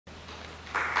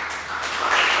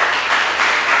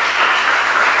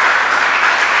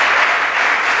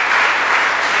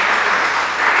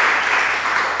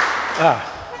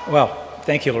Well,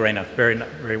 thank you, Lorena. Very,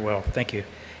 very well. Thank you.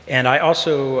 And I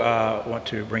also want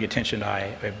to bring attention,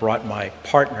 I brought my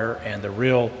partner and the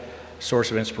real source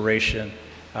of inspiration,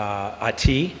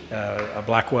 Ati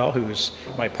Blackwell, who's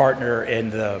my partner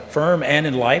in the firm and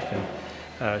in life.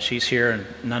 And she's here, and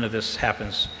none of this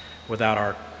happens without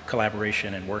our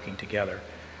collaboration and working together.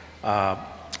 But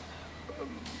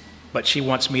she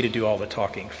wants me to do all the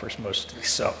talking first mostly,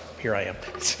 so here I am.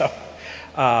 So,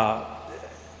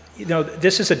 you know,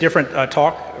 this is a different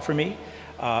talk for me.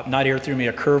 Nadir threw me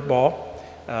a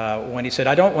curveball when he said,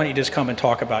 I don't want you to just come and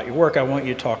talk about your work, I want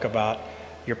you to talk about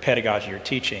your pedagogy, your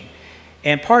teaching.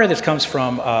 And part of this comes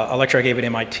from a lecture I gave at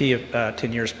MIT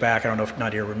 10 years back. I don't know if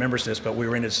Nadir remembers this, but we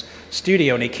were in his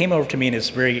studio and he came over to me in this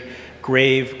very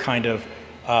grave kind of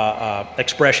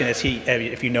expression, as he,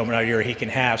 if you know Nadir, he can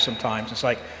have sometimes. It's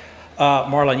like,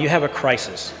 Marlon, you have a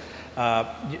crisis.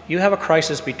 You have a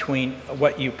crisis between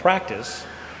what you practice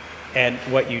and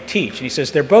what you teach. And he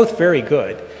says, they're both very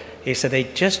good. He said, they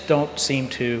just don't seem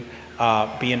to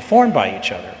be informed by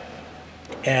each other.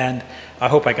 And I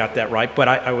hope I got that right, but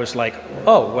I was like,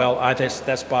 oh, well,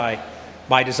 that's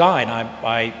by design.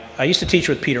 I used to teach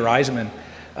with Peter Eisenman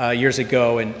years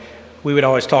ago, and we would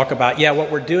always talk about, yeah,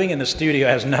 what we're doing in the studio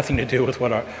has nothing to do with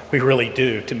what we really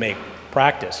do to make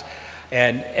practice.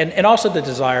 And also the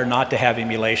desire not to have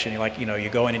emulation. Like, you know, you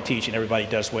go in and teach and everybody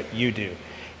does what you do.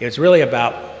 It's really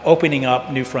about opening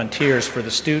up new frontiers for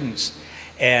the students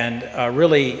and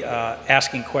really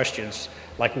asking questions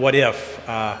like, what if,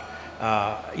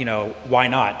 you know, why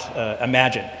not,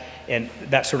 imagine, and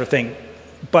that sort of thing.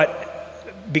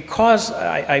 But because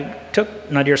I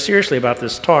took Nadir seriously about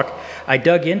this talk, I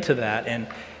dug into that and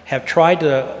have tried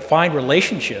to find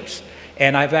relationships.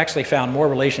 And I've actually found more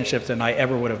relationships than I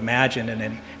ever would have imagined, and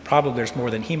then probably there's more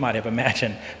than he might have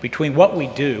imagined, between what we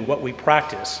do, what we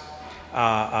practice,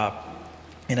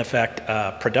 in effect,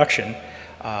 production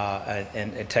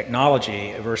and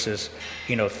technology versus,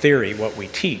 you know, theory, what we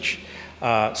teach.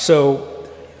 So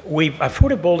I've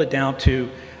sort of boiled it down to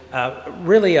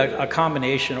really a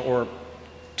combination or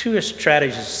two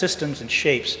strategies, systems and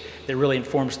shapes that really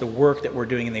informs the work that we're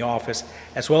doing in the office,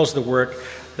 as well as the work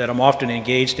that I'm often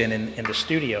engaged in the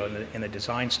studio, in the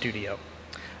design studio.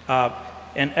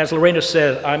 And as Lorena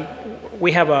said,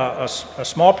 we have a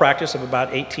small practice of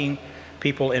about 18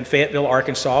 people in Fayetteville,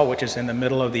 Arkansas, which is in the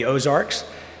middle of the Ozarks.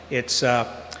 It's,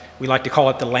 we like to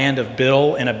call it the land of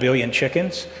Bill and a billion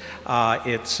chickens.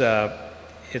 It's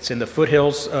in the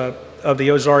foothills of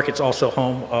the Ozark. It's also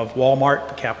home of Walmart,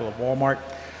 the capital of Walmart.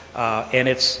 And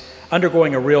it's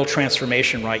undergoing a real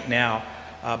transformation right now,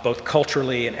 both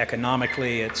culturally and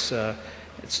economically.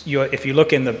 If you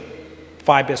look in the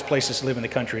 5 best places to live in the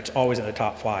country, it's always in the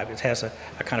top 5. It has a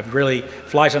kind of really,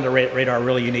 flies under the radar,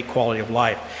 really unique quality of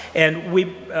life. And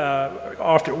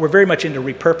we're very much into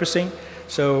repurposing.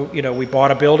 So, you know, we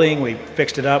bought a building, we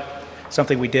fixed it up,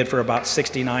 something we did for about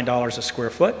 $69 a square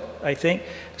foot, I think.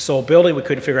 Sold building, we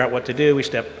couldn't figure out what to do. We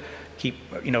keep,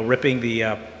 you know, ripping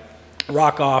the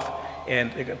rock off,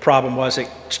 and the problem was it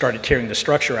started tearing the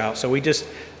structure out. So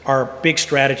our big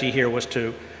strategy here was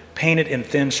to paint it in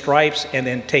thin stripes and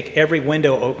then take every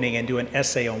window opening and do an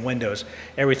essay on windows,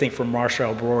 everything from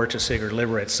Marshall Brewer to Sigurd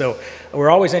Liberec. So we're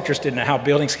always interested in how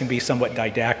buildings can be somewhat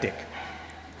didactic.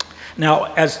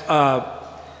 Now, as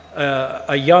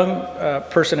a young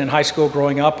person in high school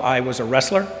growing up, I was a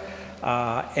wrestler,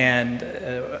 and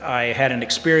I had an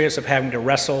experience of having to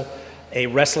wrestle a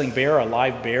wrestling bear, a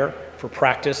live bear, for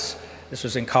practice. This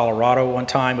was in Colorado one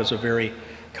time. It was a very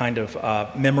kind of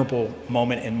memorable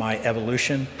moment in my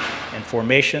evolution and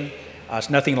formation. It's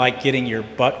nothing like getting your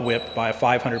butt whipped by a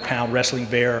 500-pound wrestling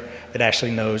bear that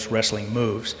actually knows wrestling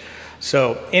moves.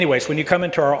 So anyways, when you come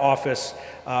into our office,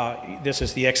 this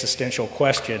is the existential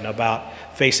question about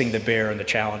facing the bear and the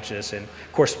challenges. And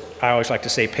of course, I always like to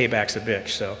say payback's a bitch.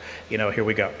 So, you know, here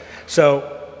we go.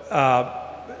 So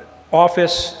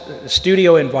office,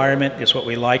 studio environment is what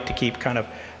we like to keep kind of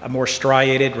a more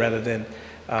striated rather than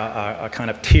a kind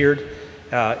of tiered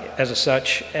as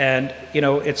such. And, you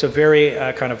know, it's a very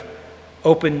kind of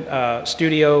open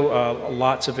studio,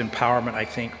 lots of empowerment, I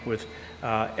think, with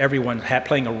everyone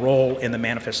playing a role in the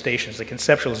manifestations, the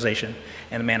conceptualization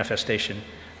and the manifestation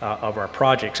of our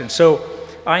projects. And so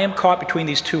I am caught between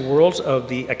these two worlds of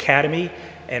the academy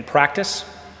and practice.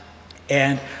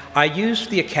 And I use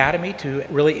the academy to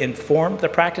really inform the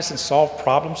practice and solve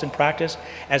problems in practice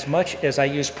as much as I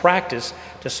use practice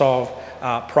to solve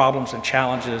problems and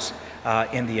challenges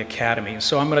in the academy. And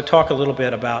so I'm going to talk a little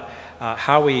bit about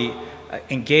how we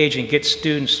engage and get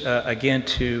students, again,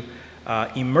 to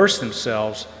immerse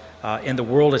themselves in the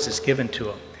world as it's given to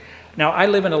them. Now, I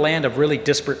live in a land of really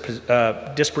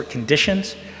disparate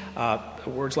conditions.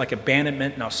 Words like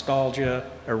abandonment, nostalgia,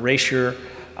 erasure,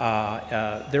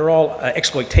 they're all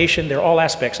exploitation, they're all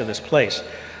aspects of this place.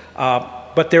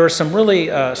 But there are some really,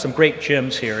 some great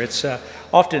gems here. It's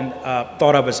often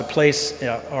thought of as a place,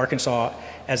 Arkansas,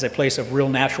 as a place of real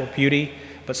natural beauty,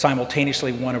 but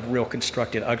simultaneously one of real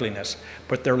constructed ugliness.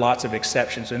 But there are lots of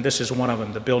exceptions, and this is one of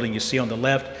them. The building you see on the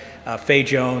left, Fay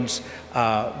Jones,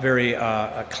 very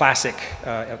classic,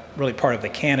 really part of the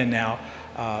canon now,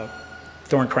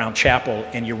 Thorn Crown Chapel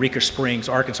in Eureka Springs,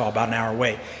 Arkansas, about an hour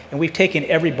away. And we've taken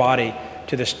everybody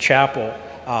to this chapel,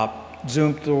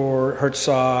 Zumthor,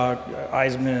 Herzog,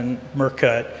 Eisman,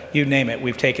 Murcutt, you name it,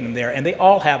 we've taken them there. And they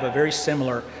all have a very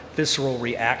similar visceral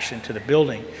reaction to the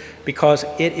building because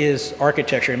it is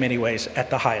architecture in many ways at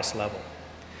the highest level.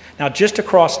 Now, just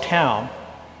across town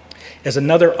is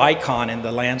another icon in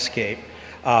the landscape.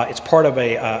 It's part of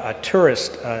a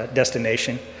tourist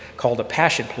destination called a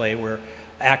Passion Play, where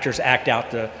actors act out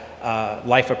the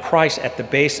life of Christ at the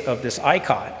base of this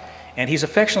icon. And he's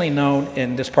affectionately known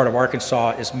in this part of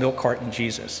Arkansas as Milk Carton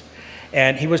Jesus.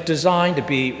 And he was designed to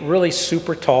be really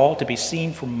super tall, to be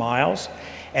seen for miles.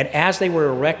 And as they were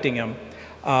erecting him,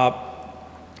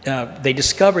 they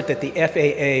discovered that the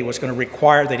FAA was going to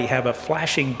require that he have a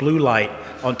flashing blue light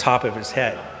on top of his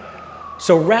head.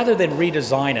 So rather than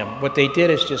redesign him, what they did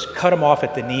is just cut him off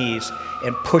at the knees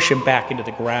and push him back into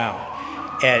the ground.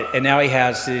 And now he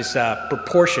has these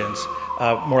proportions,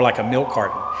 more like a milk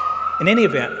carton. In any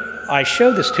event, I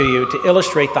show this to you to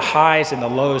illustrate the highs and the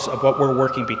lows of what we're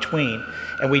working between.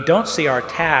 And we don't see our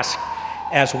task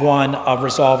as one of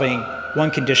resolving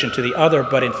one condition to the other,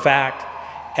 but in fact,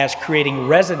 as creating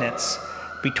resonance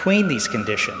between these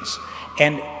conditions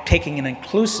and taking an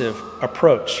inclusive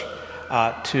approach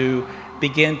to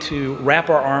begin to wrap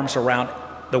our arms around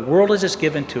the world as it's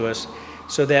given to us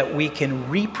so that we can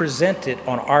represent it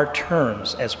on our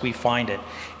terms as we find it.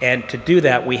 And to do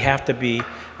that, we have to be,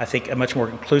 I think, much more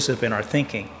inclusive in our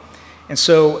thinking. And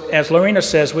so, as Lorena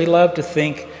says, we love to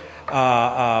think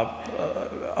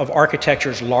of architecture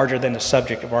as larger than the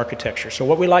subject of architecture. So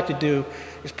what we like to do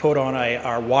is put on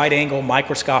our wide-angle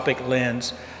microscopic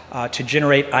lens to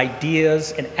generate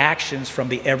ideas and actions from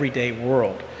the everyday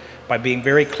world by being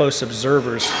very close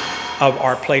observers of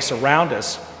our place around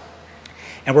us.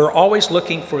 And we're always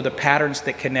looking for the patterns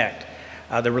that connect,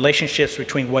 the relationships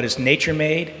between what is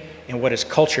nature-made and what is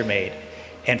culture-made,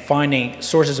 and finding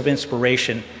sources of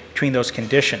inspiration between those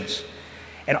conditions.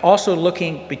 And also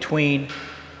looking between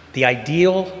the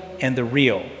ideal and the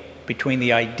real, between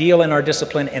the ideal in our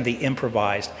discipline and the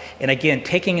improvised. And again,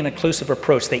 taking an inclusive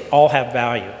approach, they all have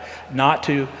value, not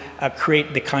to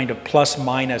create the kind of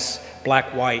plus-minus,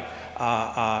 black-white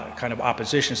kind of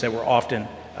oppositions that we're often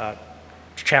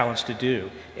challenged to do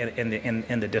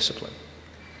in the discipline.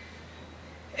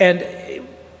 And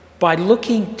by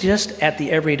looking just at the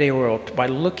everyday world, by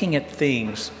looking at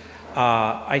things,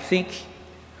 I think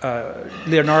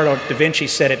Leonardo da Vinci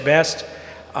said it best.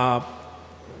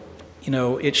 You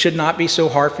know, it should not be so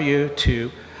hard for you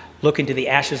to look into the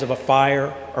ashes of a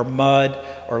fire or mud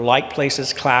or light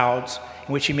places, clouds,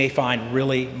 in which you may find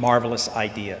really marvelous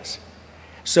ideas.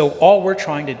 So all we're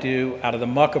trying to do out of the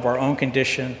muck of our own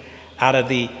condition, out of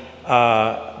the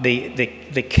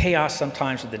chaos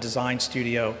sometimes of the design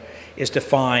studio, is to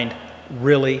find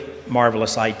really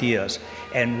marvelous ideas.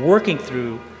 And working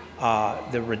through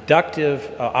the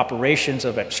reductive operations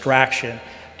of abstraction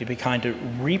to be kind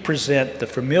of represent the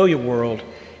familiar world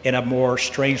in a more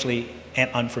strangely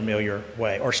and unfamiliar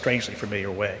way, or strangely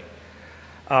familiar way.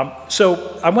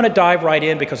 So I want to dive right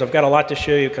in because I've got a lot to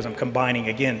show you because I'm combining,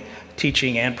 again,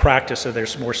 teaching and practice, so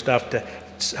there's more stuff to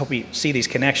help you see these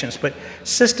connections. But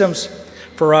systems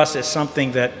for us is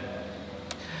something that,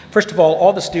 first of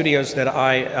all the studios that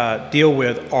I deal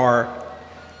with are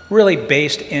really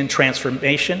based in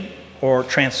transformation or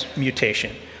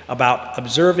transmutation, about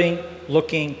observing,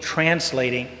 looking,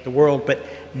 translating the world, but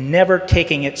never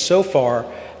taking it so far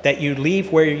that you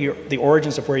leave the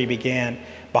origins of where you began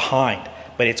behind,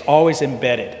 but it's always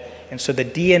embedded. And so the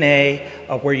DNA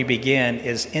of where you begin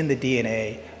is in the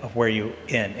DNA of where you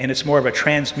end. And it's more of a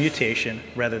transmutation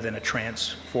rather than a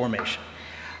transformation.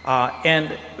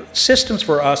 And systems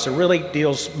for us really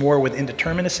deals more with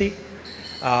indeterminacy,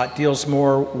 deals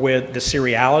more with the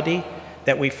seriality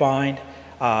that we find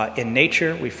in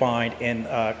nature, we find in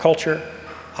culture,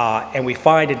 and we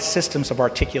find in systems of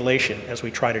articulation as we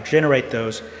try to generate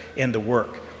those in the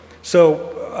work.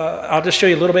 So I'll just show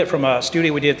you a little bit from a study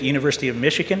we did at the University of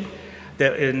Michigan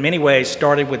that in many ways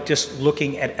started with just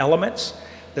looking at elements,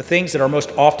 the things that are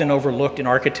most often overlooked in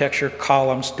architecture: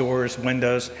 columns, doors,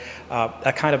 windows,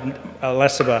 a kind of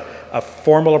less of a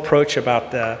formal approach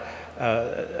about the,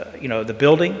 the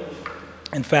building.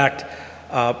 In fact,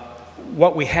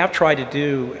 what we have tried to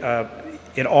do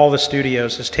in all the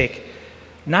studios is take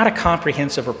not a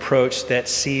comprehensive approach that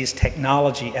sees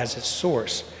technology as its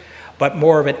source, but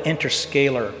more of an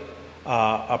interscalar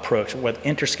approach, with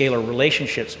interscalar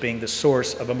relationships being the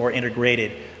source of a more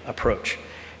integrated approach.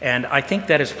 And I think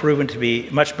that has proven to be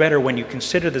much better when you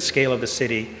consider the scale of the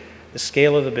city, the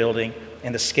scale of the building,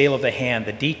 and the scale of the hand,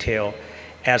 the detail,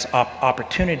 as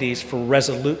opportunities for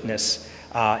resoluteness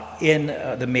in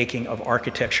the making of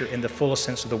architecture in the fullest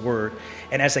sense of the word,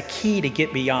 and as a key to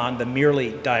get beyond the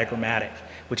merely diagrammatic,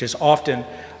 which is often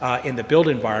in the built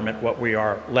environment what we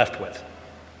are left with.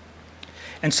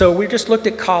 And so we just looked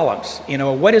at columns.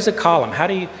 What is a column?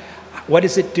 What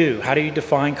does it do? How do you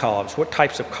define columns? What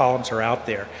types of columns are out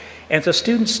there? And the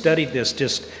students studied this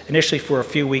just initially for a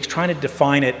few weeks, trying to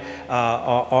define it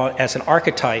as an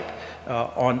archetype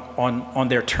on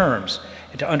their terms,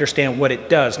 and to understand what it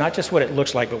does, not just what it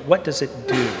looks like, but what does it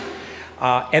do?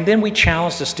 And then we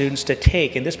challenged the students to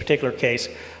take, in this particular case,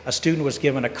 a student was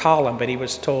given a column, but he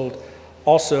was told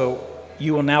also,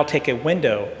 you will now take a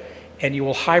window and you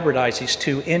will hybridize these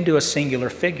two into a singular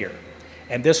figure.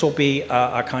 And this will be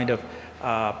a kind of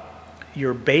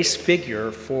your base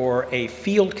figure for a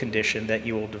field condition that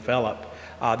you will develop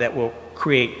that will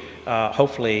create,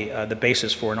 hopefully, the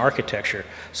basis for an architecture.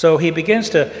 So he begins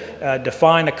to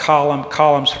define a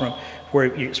columns from where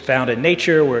it's found in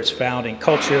nature, where it's found in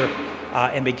culture,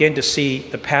 and begin to see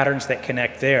the patterns that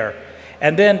connect there.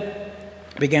 And then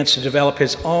begins to develop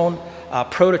his own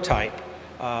prototype,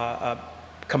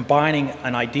 combining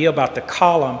an idea about the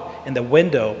column and the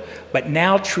window, but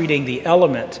now treating the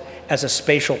element as a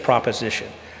spatial proposition.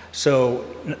 So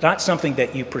not something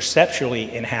that you perceptually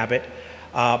inhabit,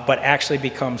 but actually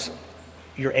becomes,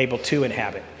 you're able to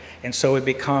inhabit. And so it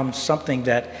becomes something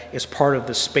that is part of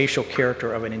the spatial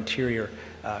character of an interior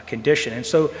condition. And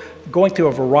so going through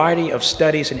a variety of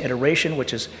studies and iteration,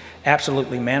 which is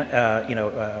absolutely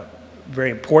very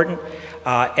important,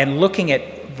 and looking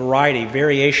at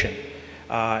variation,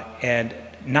 and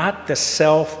not the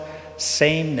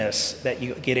self-sameness that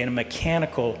you get in a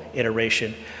mechanical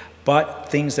iteration, but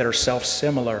things that are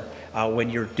self-similar when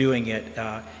you're doing it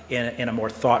in a more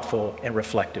thoughtful and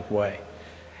reflective way.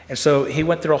 And so he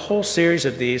went through a whole series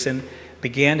of these and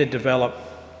began to develop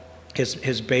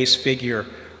his base figure,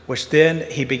 which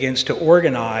then he begins to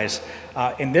organize.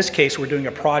 In this case, we're doing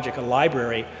a project, a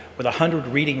library, with 100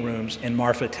 reading rooms in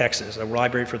Marfa, Texas, a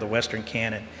library for the Western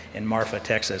Canon in Marfa,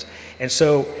 Texas. And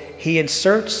so he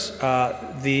inserts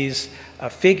these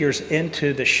figures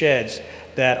into the sheds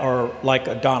that are like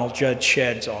a Donald Judd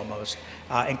sheds almost,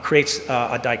 and creates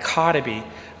a dichotomy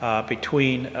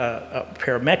between a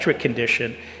parametric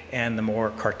condition and the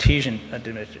more Cartesian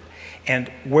dimension. And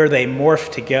where they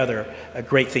morph together,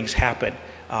 great things happen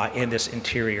in this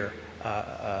interior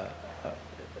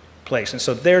place. And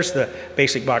so there's the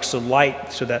basic box. So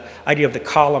light, so the idea of the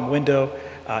column window,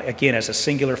 again, as a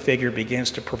singular figure,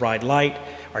 begins to provide light,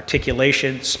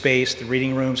 articulation, space, the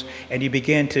reading rooms, and you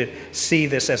begin to see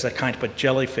this as a kind of a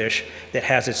jellyfish that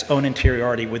has its own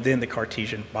interiority within the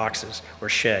Cartesian boxes or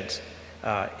sheds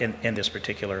in this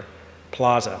particular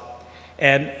plaza.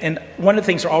 And one of the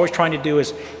things we're always trying to do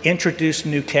is introduce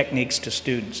new techniques to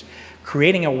students,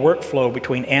 creating a workflow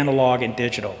between analog and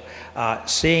digital,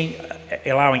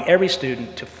 allowing every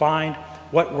student to find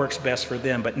what works best for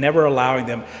them, but never allowing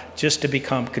them just to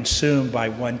become consumed by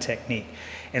one technique.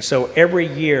 And so every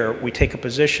year we take a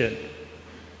position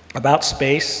about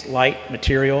space, light,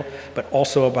 material, but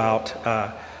also about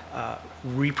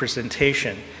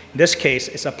representation. In this case,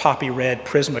 it's a poppy red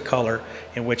Prismacolor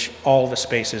in which all the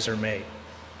spaces are made.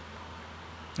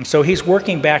 And so he's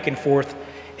working back and forth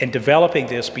and developing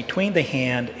this between the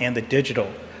hand and the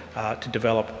digital to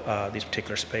develop these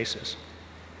particular spaces.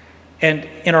 And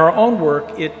in our own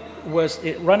work, it was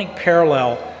running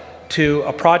parallel to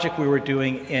a project we were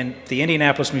doing in the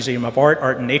Indianapolis Museum of Art,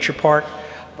 Art and Nature Park,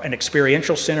 an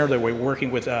experiential center that we're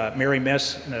working with Mary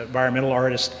Miss, an environmental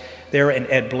artist there, and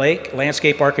Ed Blake,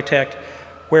 landscape architect,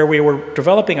 where we were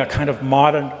developing a kind of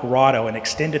modern grotto, an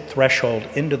extended threshold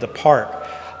into the park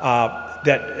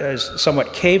that is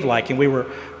somewhat cave-like, and we were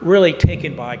really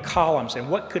taken by columns, and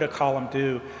what could a column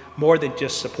do more than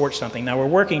just support something. Now we're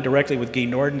working directly with Guy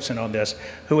Nordenson on this,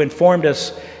 who informed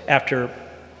us after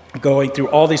going through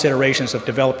all these iterations of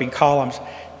developing columns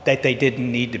that they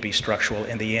didn't need to be structural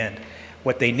in the end.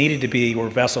 What they needed to be were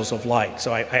vessels of light.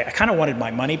 So I kind of wanted my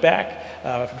money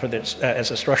back for this as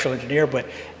a structural engineer, but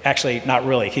actually not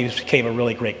really. He became a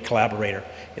really great collaborator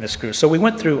in the screws. So we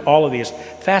went through all of these,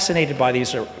 fascinated by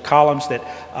these columns that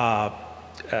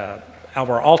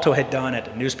Alvar Aalto had done at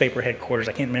the newspaper headquarters.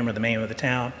 I can't remember the name of the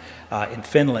town in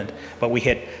Finland, but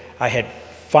I had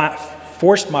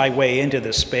forced my way into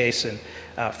this space and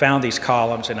found these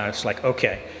columns, and I was like,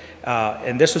 okay.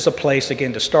 And this was a place,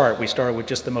 again, to start. We started with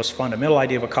just the most fundamental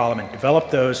idea of a column and developed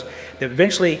those that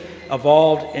eventually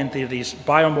evolved into these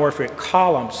biomorphic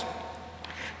columns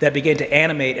that began to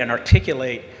animate and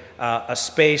articulate a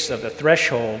space of the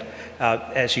threshold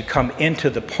as you come into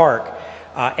the park.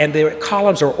 And the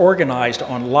columns are organized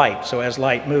on light. So as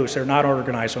light moves, they're not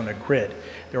organized on a grid.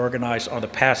 They're organized on the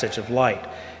passage of light.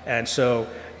 And so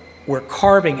we're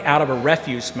carving out of a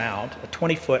refuse mound, a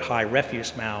 20-foot high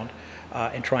refuse mound,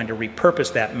 and trying to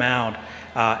repurpose that mound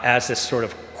as this sort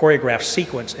of choreographed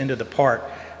sequence into the park,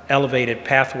 elevated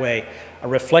pathway, a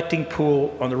reflecting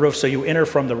pool on the roof, so you enter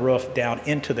from the roof down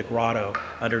into the grotto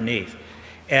underneath.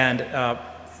 And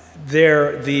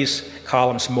these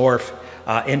columns morph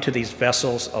into these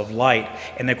vessels of light.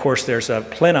 And of course, there's a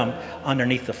plenum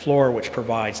underneath the floor which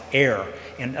provides air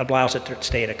and allows it to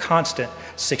stay at a constant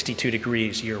 62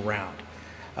 degrees year-round.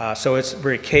 So it's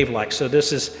very cave-like. So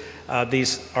this is,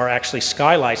 these are actually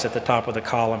skylights at the top of the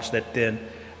columns that then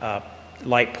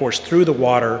light pours through the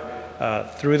water,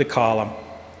 through the column,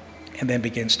 and then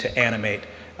begins to animate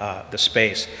the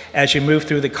space. As you move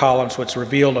through the columns, what's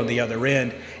revealed on the other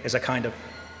end is a kind of,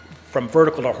 from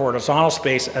vertical to horizontal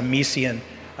space, a Mesian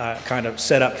kind of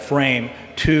set-up frame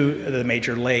to the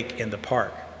major lake in the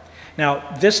park.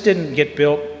 Now, this didn't get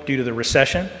built due to the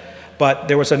recession, but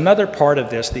there was another part of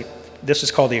this. This is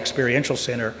called the Experiential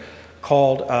Center,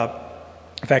 called,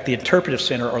 in fact, the Interpretive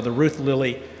Center, or the Ruth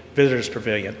Lilly Visitors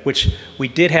Pavilion, which we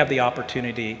did have the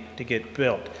opportunity to get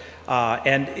built.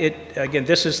 And again,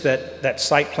 this is that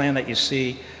site plan that you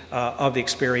see of the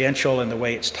experiential and the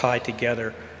way it's tied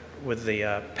together with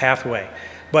the pathway.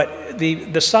 But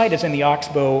the site is in the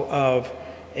oxbow of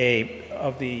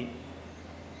the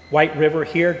White River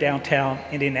here, downtown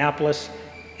Indianapolis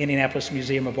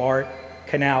Museum of Art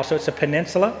Canal. So it's a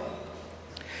peninsula.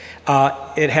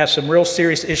 It has some real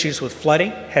serious issues with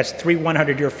flooding. It has 3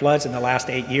 100-year floods in the last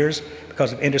 8 years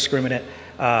because of indiscriminate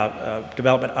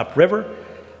development upriver.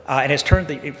 And has turned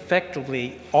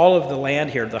effectively all of the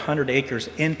land here, the 100 acres,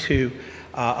 into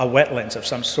a wetlands of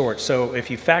some sort. So if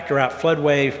you factor out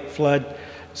floodway, flood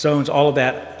zones, all of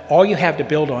that, all you have to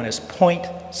build on is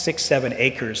 0.67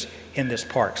 acres in this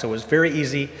park. So it was very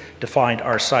easy to find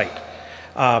our site.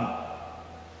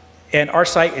 And our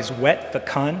site is wet,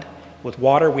 fecund, with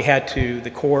water. We had to,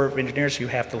 the Corps of Engineers, you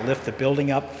have to lift the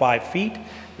building up 5 feet,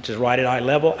 which is right at eye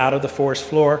level, out of the forest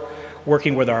floor,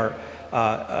 working with our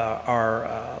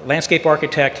landscape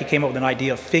architect. He came up with an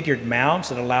idea of figured mounds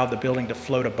that allowed the building to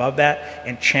float above that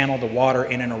and channel the water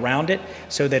in and around it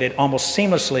so that it almost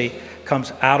seamlessly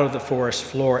comes out of the forest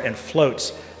floor and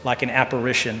floats like an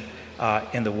apparition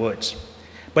in the woods.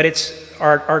 But it's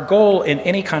our goal in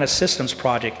any kind of systems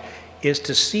project is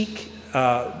to seek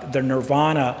the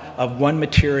nirvana of one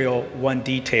material, one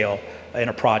detail in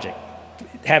a project.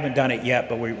 Haven't done it yet,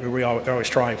 but we're always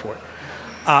trying for it.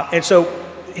 And so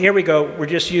here we go. We're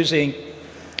just using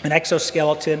an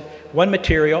exoskeleton, one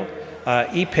material,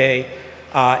 Ipe,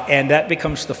 and that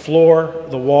becomes the floor,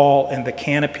 the wall, and the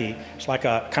canopy. It's like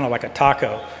kind of like a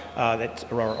taco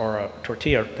or a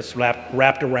tortilla that's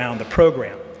wrapped around the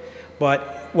program.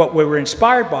 But what we were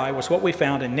inspired by was what we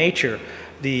found in nature,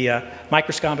 the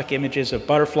microscopic images of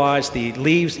butterflies, the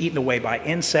leaves eaten away by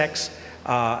insects,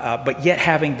 but yet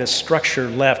having the structure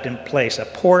left in place, a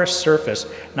porous surface,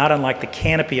 not unlike the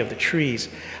canopy of the trees,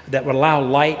 that would allow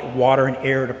light, water, and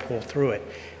air to pull through it.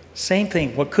 Same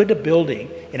thing, what could a building,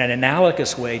 in an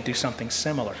analogous way, do something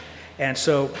similar? And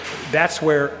so that's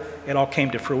where it all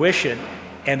came to fruition.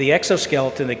 And the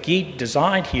exoskeleton that Guy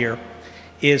designed here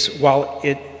is, while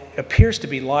it appears to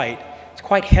be light, it's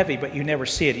quite heavy, but you never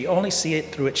see it. You only see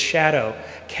it through its shadow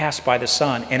cast by the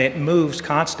sun, and it moves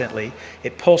constantly.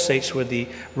 It pulsates with the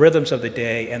rhythms of the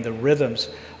day and the rhythms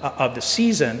of the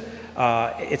season.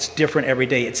 It's different every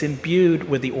day. It's imbued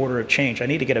with the order of change. I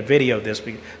need to get a video of this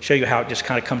to show you how it just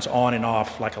kind of comes on and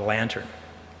off like a lantern.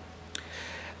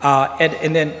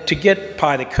 And then to get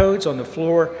by the codes on the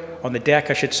floor, on the deck,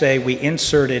 I should say, we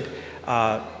inserted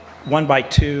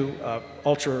 1x2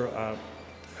 ultra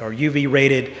or UV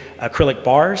rated acrylic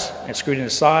bars and screwed in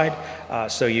the side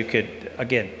so you could,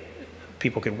 again,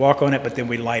 people could walk on it, but then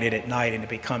we light it at night and it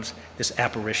becomes this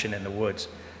apparition in the woods.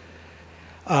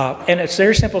 And it's a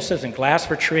very simple system: glass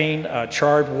vitrine,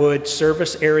 charred wood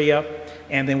service area,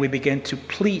 and then we begin to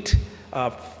pleat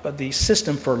the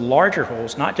system for larger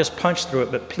holes, not just punch through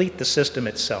it, but pleat the system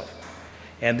itself.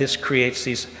 And this creates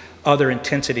these other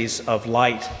intensities of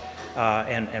light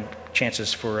and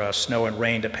chances for snow and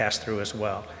rain to pass through as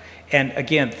well. And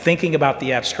again, thinking about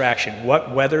the abstraction,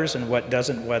 what weathers and what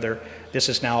doesn't weather. This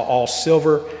is now all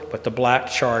silver, but the black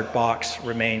charred box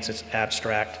remains its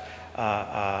abstract,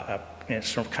 it's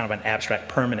sort of kind of an abstract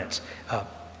permanence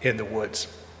in the woods.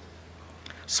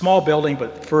 Small building,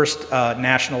 but first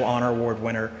National Honor Award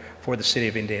winner for the city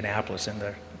of Indianapolis in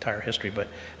the entire history, but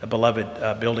a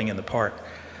beloved building in the park.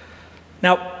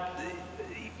 Now,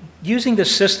 using the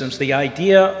systems, the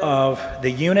idea of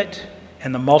the unit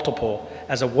and the multiple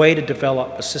as a way to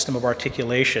develop a system of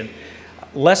articulation,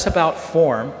 less about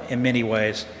form in many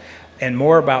ways, and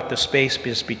more about the space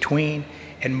between,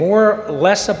 and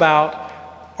less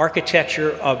about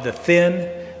architecture of the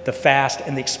thin, the fast,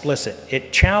 and the explicit.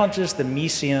 It challenges the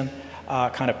Miesian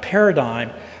kind of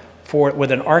paradigm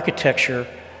with an architecture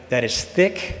that is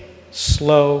thick,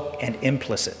 slow, and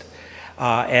implicit.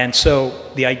 And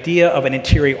so the idea of an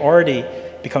interiority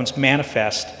becomes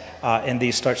manifest in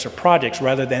these types of projects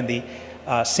rather than the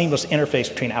seamless interface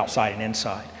between outside and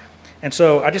inside. And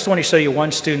so I just want to show you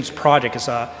one student's project. It's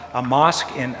a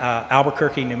mosque in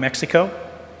Albuquerque, New Mexico.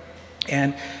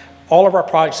 And all of our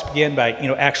projects begin by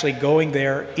actually going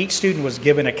there. Each student was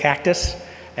given a cactus,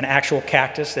 an actual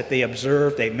cactus that they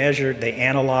observed, they measured, they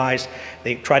analyzed,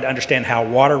 they tried to understand how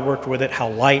water worked with it, how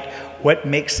light, what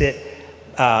makes it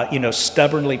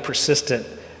stubbornly persistent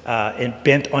and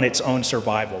bent on its own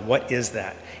survival. What is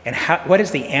that? And what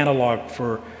is the analog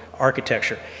for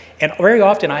architecture? And very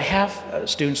often I have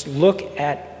students look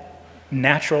at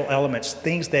natural elements,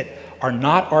 things that are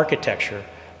not architecture,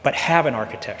 but have an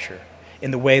architecture in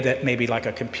the way that maybe like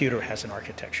a computer has an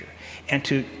architecture. And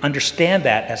to understand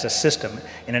that as a system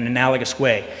in an analogous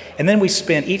way. And then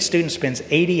each student spends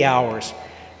 80 hours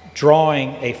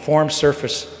drawing a form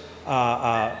surface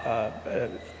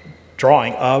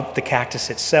drawing of the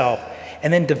cactus itself,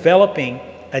 and then developing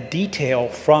a detail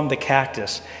from the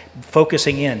cactus,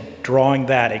 focusing in, drawing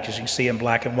that, as you can see in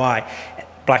black and white,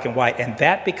 and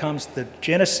that becomes the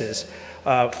genesis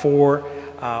for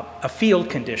a field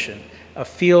condition, a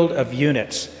field of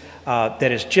units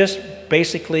that is just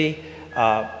basically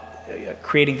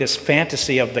creating this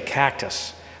fantasy of the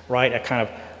cactus, right? A kind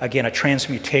of, again, a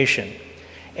transmutation.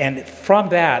 And from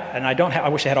that, and I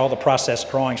wish I had all the process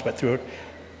drawings, but through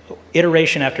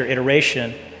iteration after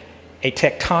iteration, a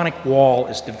tectonic wall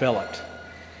is developed.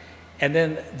 And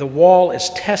then the wall is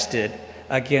tested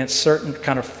against certain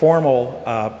kind of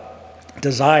formal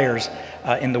desires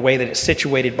in the way that it's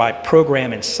situated by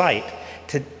program and site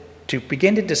to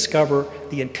begin to discover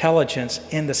the intelligence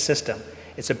in the system,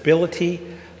 its ability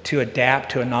to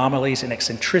adapt to anomalies and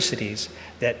eccentricities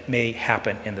that may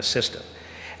happen in the system.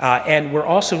 And we're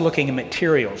also looking at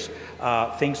materials,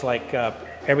 things like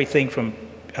everything from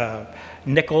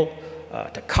nickel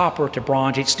to copper to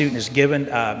bronze. Each student is given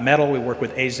metal. We work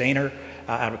with A. Zahner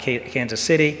out of Kansas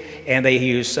City, and they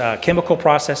use chemical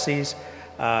processes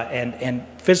and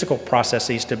physical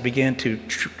processes to begin to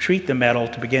treat the metal,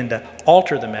 to begin to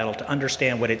alter the metal, to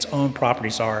understand what its own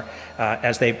properties are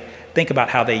as they think about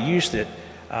how they used it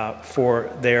for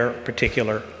their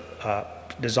particular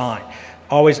design.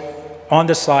 Always on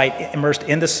the site, immersed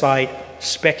in the site,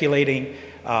 speculating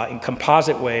in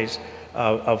composite ways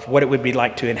of what it would be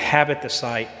like to inhabit the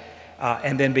site,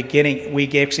 and then we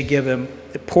actually give them,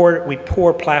 we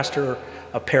pour plaster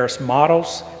of Paris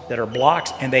models that are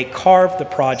blocks, and they carve the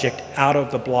project out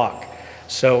of the block.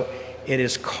 So it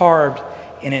is carved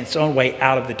in its own way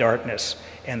out of the darkness,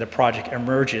 and the project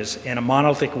emerges in a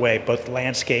monolithic way, both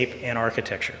landscape and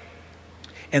architecture.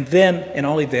 And then, and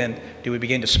only then, do we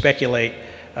begin to speculate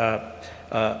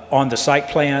on the site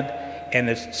plan, and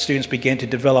the students begin to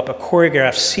develop a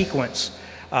choreographed sequence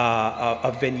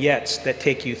of vignettes that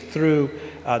take you through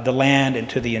the land and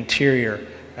to the interior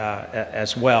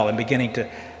as well, and beginning to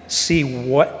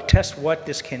test what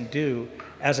this can do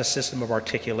as a system of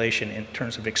articulation in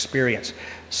terms of experience.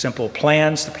 Simple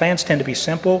plans. The plans tend to be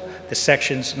simple, the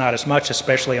sections not as much,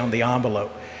 especially on the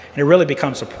envelope. And it really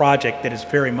becomes a project that is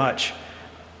very much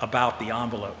about the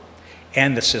envelope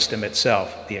and the system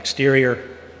itself, the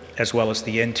exterior as well as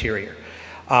the interior.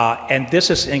 And this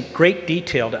is in great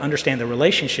detail to understand the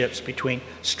relationships between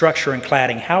structure and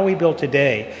cladding, how we build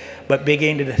today, but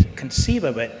beginning to conceive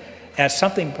of it as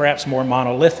something perhaps more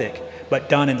monolithic, but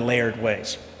done in layered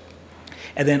ways.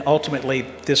 And then ultimately,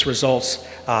 this results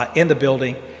in the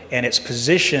building and its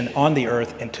position on the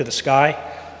earth and to the sky,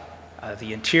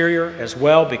 the interior as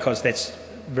well, because that's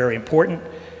very important.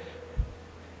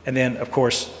 And then, of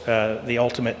course, the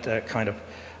ultimate kind of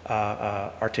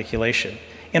articulation.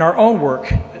 In our own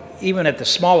work, even at the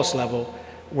smallest level,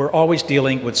 we're always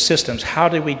dealing with systems. How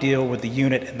do we deal with the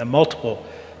unit and the multiple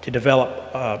to develop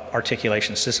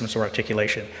articulation, systems of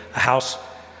articulation? A house,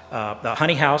 the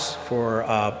honey house for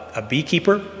a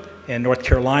beekeeper in North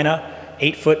Carolina,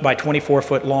 8 foot by 24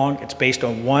 foot long. It's based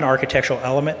on one architectural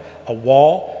element, a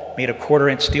wall made of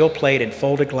 1/4-inch steel plate and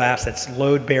folded glass that's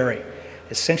load-bearing.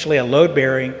 Essentially a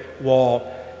load-bearing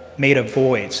wall made of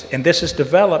voids. And this is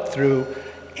developed through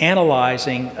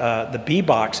analyzing the bee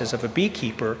boxes of a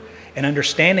beekeeper and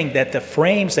understanding that the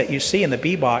frames that you see in the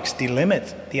bee box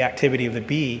delimit the activity of the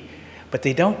bee, but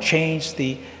they don't change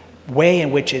the way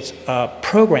in which it's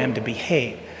programmed to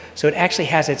behave. So it actually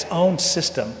has its own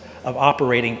system of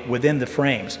operating within the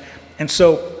frames. And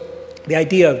so the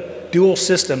idea of dual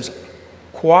systems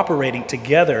cooperating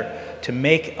together to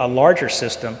make a larger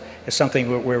system is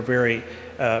something we're very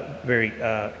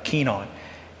keen on.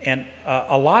 And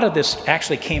a lot of this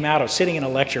actually came out of sitting in a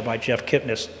lecture by Jeff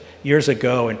Kipnis years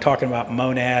ago and talking about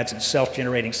monads and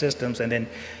self-generating systems. And then,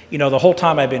 you know, the whole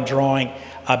time I've been drawing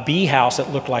a bee house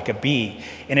that looked like a bee.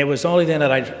 And it was only then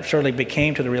that I certainly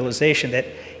became to the realization that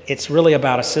it's really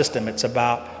about a system. It's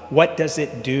about what does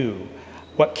it do?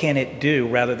 What can it do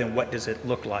rather than what does it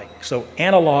look like? So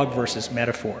analog versus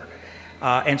metaphor.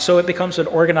 And so it becomes an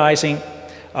organizing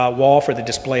wall for the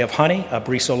display of honey, a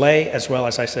brise soleil, as well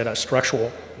as I said, a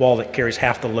structural wall that carries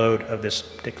half the load of this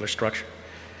particular structure.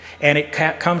 And it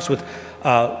comes with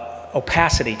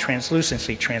opacity,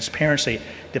 translucency, transparency,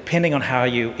 depending on how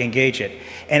you engage it.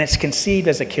 And it's conceived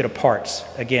as a kit of parts,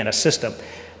 again, a system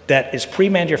that is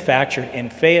pre-manufactured in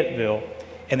Fayetteville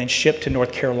and then shipped to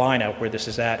North Carolina, where this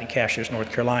is at, in Cashiers,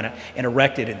 North Carolina, and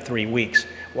erected in 3 weeks.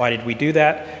 Why did we do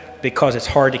that? Because it's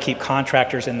hard to keep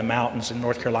contractors in the mountains in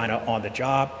North Carolina on the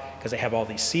job, because they have all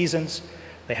these seasons.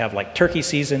 They have like turkey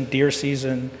season, deer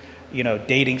season, you know,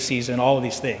 dating season, all of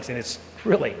these things. And it's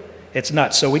really, it's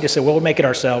nuts. So we just said, well, we'll make it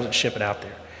ourselves and ship it out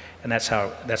there. And that's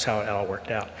how it all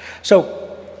worked out.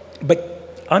 So,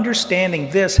 but understanding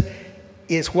this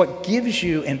is what gives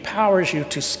you, empowers you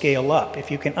to scale up. If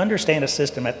you can understand a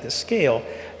system at this scale,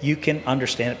 you can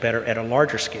understand it better at a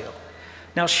larger scale.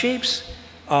 Now, shapes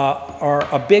are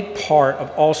a big part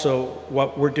of also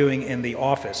what we're doing in the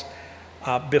office.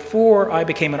 Before I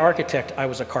became an architect, I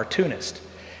was a cartoonist.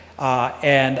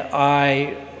 And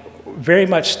I very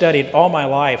much studied all my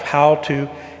life how to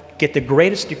get the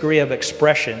greatest degree of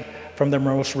expression from the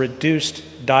most reduced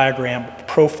diagram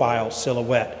profile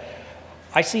silhouette.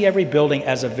 I see every building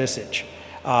as a visage,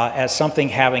 as something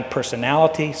having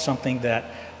personality, something that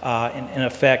in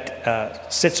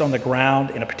effect sits on the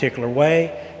ground in a particular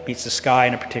way, meets the sky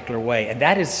in a particular way. And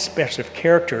that is a specific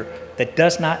character that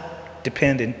does not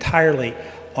depend entirely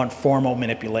on formal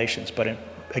manipulations, but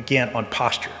again, on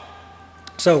posture.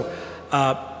 So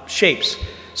shapes.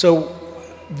 So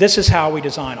this is how we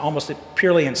design, almost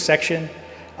purely in section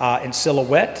and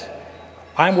silhouette.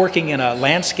 I'm working in a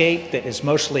landscape that is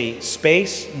mostly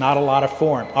space, not a lot of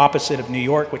form, opposite of New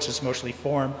York, which is mostly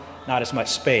form, not as much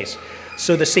space.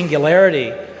 So the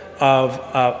singularity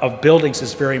of buildings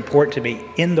is very important to me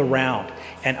in the round,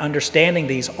 and understanding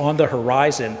these on the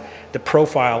horizon. The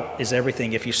profile is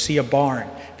everything. If you see a barn,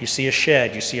 if you see a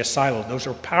shed, you see a silo, those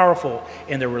are powerful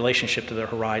in their relationship to the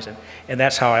horizon. And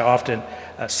that's how I often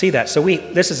see that. So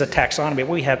this is a taxonomy.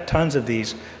 We have tons of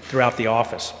these throughout the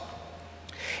office.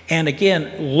 And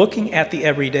again, looking at the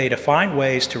everyday to find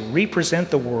ways to represent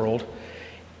the world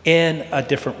in a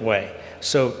different way.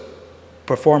 So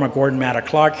perform a Gordon Matta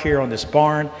clock here on this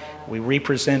barn. We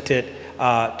represent it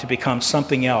to become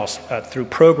something else through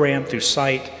program, through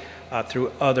site,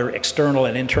 through other external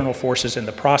and internal forces in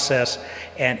the process,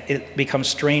 and it becomes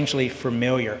strangely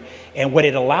familiar. And what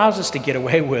it allows us to get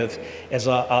away with is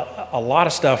a lot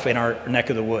of stuff in our neck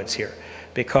of the woods here,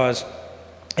 because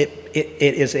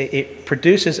it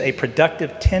produces a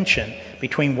productive tension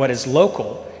between what is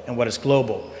local and what is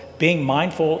global. Being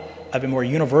mindful of a more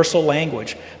universal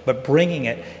language, but bringing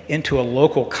it into a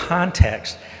local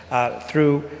context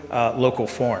through local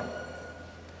form.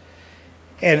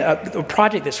 And a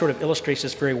project that sort of illustrates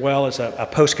this very well is a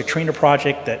post-Katrina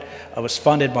project that was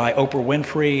funded by Oprah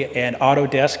Winfrey and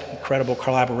Autodesk, incredible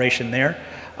collaboration there,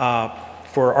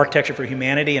 for Architecture for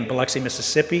Humanity in Biloxi,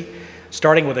 Mississippi,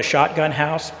 starting with a shotgun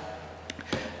house.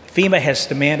 FEMA has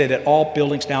demanded that all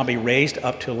buildings now be raised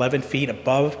up to 11 feet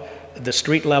above the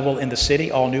street level in the city,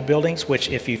 all new buildings, which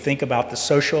if you think about the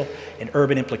social and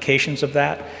urban implications of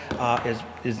that,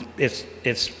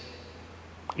 it's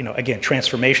you know, again,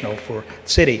 transformational for the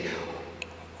city.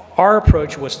 Our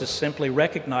approach was to simply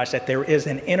recognize that there is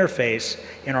an interface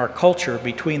in our culture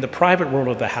between the private world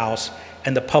of the house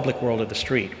and the public world of the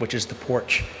street, which is the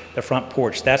porch, the front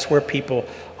porch. That's where people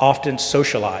often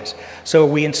socialize. So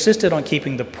we insisted on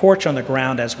keeping the porch on the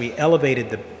ground as we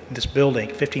elevated this building,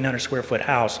 1,500 square foot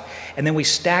house, and then we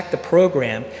stacked the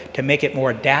program to make it more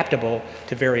adaptable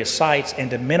to various sites and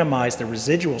to minimize the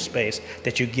residual space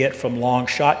that you get from long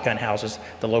shotgun houses,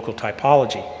 the local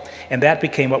typology. And that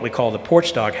became what we call the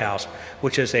porch dog house,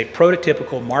 which is a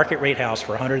prototypical market rate house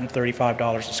for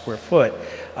 $135 a square foot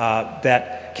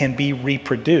that can be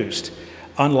reproduced,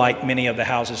 unlike many of the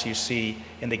houses you see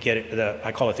in the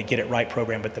I call it the Get It Right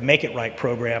program, but the Make It Right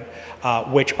program,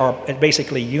 which are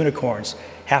basically unicorns,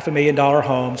 $500,000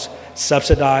 homes,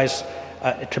 subsidized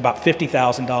to about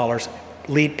 $50,000,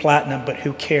 LEED platinum, but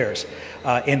who cares?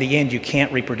 In the end, you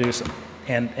can't reproduce them.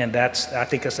 And that's, I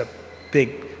think, that's a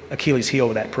big Achilles heel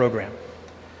with that program.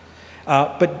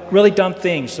 But really dumb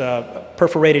things,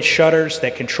 perforated shutters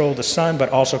that control the sun but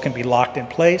also can be locked in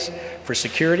place for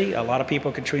security. A lot of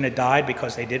people, Katrina, died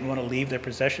because they didn't want to leave their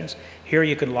possessions. Here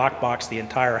you can lockbox the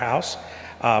entire house.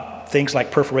 Things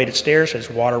like perforated stairs, as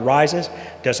water rises,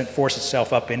 doesn't force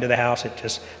itself up into the house, it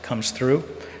just comes through.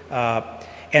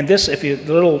 And this, the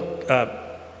little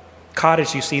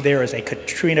cottage you see there is a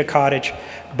Katrina cottage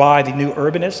by the New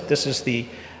Urbanists. This is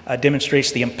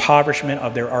demonstrates the impoverishment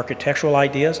of their architectural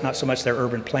ideas, not so much their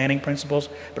urban planning principles,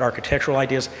 but architectural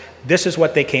ideas. This is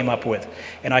what they came up with.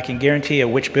 And I can guarantee you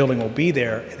which building will be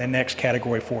there in the next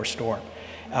Category 4 storm.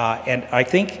 And I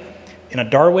think in a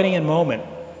Darwinian moment,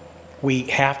 we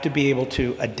have to be able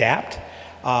to adapt.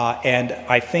 And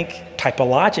I think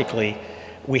typologically,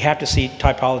 we have to see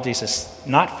typologies as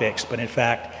not fixed, but in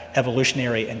fact,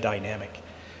 evolutionary and dynamic.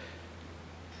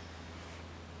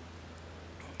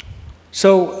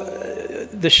 So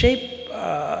the shape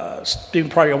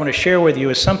student project I want to share with you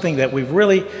is something that we've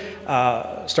really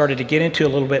started to get into a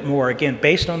little bit more, again,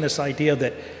 based on this idea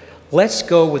that let's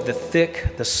go with the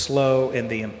thick, the slow, and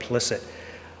the implicit.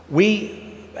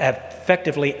 We have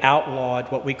effectively outlawed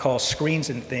what we call screens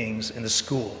and things in the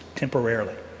school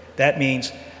temporarily. That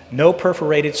means no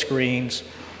perforated screens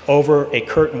over a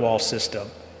curtain wall system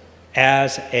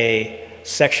as a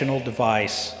sectional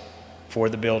device for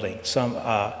the building. Some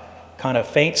kind of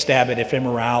faint stab at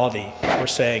ephemerality, we're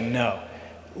saying no.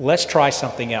 Let's try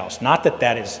something else. Not that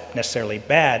that is necessarily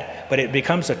bad, but it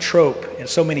becomes a trope in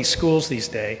so many schools these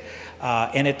days,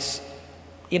 and it's,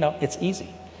 it's easy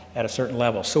at a certain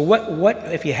level. So what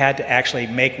if you had to actually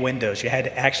make windows? You had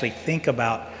to actually think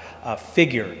about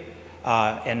figure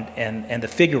and the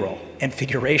figural and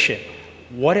figuration.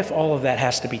 What if all of that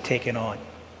has to be taken on?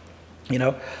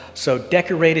 So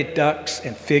decorated ducts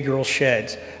and figural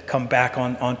sheds come back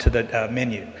onto the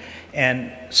menu.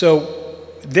 And so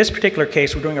this particular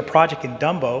case, we're doing a project in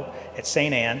Dumbo at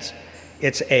St. Anne's.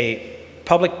 It's a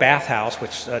public bathhouse,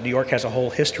 which New York has a whole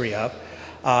history of,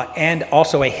 and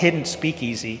also a hidden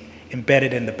speakeasy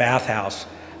embedded in the bathhouse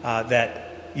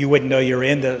that you wouldn't know you're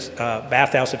in the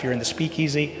bathhouse if you're in the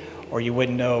speakeasy, or you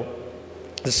wouldn't know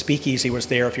the speakeasy was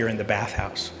there if you're in the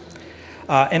bathhouse.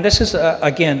 And this is,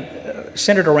 again,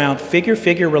 centered around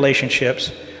figure-figure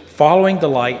relationships, following the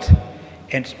light,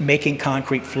 and making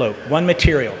concrete float. One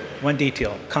material, one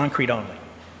detail, concrete only.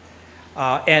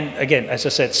 And again, as I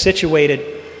said,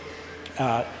 situated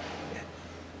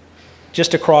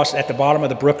just across at the bottom of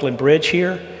the Brooklyn Bridge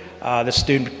here. The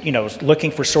student, is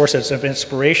looking for sources of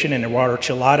inspiration in Eduardo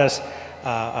Chilada's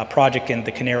project in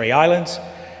the Canary Islands,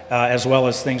 as well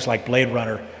as things like Blade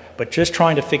Runner, but just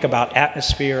trying to think about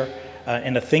atmosphere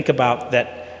and to think about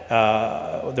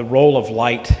that, the role of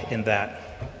light in that.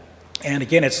 And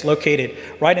again, it's located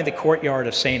right in the courtyard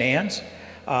of St. Anne's,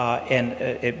 and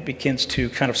it begins to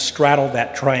kind of straddle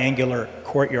that triangular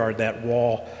courtyard, that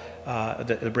wall,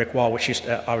 the brick wall, which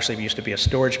obviously used to be a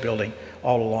storage building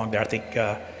all along there. I think,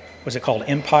 was it called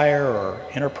Empire or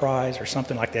Enterprise or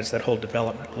something like that? It's that whole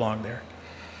development along there.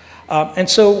 And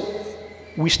so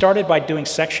we started by doing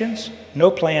sections,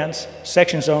 no plans,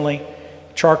 sections only,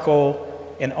 charcoal,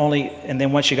 and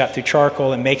then once you got through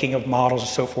charcoal and making of models and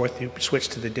so forth, you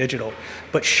switched to the digital.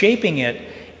 But shaping it,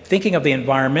 thinking of the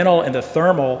environmental and the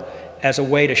thermal as a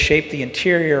way to shape the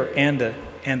interior and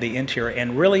the interior,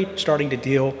 and really starting to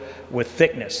deal with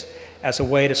thickness as a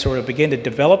way to sort of begin to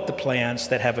develop the plans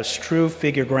that have a true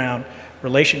figure-ground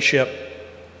relationship,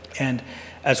 and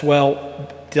as well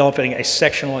developing a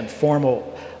sectional and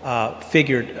formal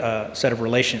figured set of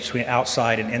relations between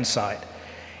outside and inside.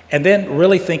 And then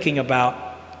really thinking about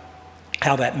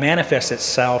how that manifests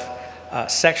itself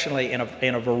sectionally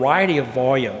in a variety of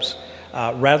volumes,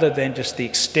 rather than just the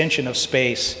extension of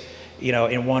space,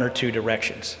 in one or two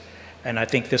directions. And I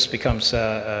think this becomes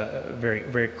very,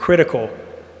 very critical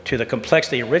to the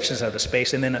complexity and richness of the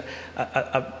space. And then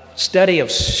a study of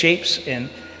shapes and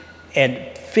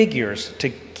figures to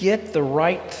get the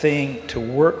right thing to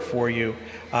work for you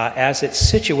as it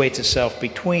situates itself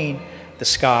between the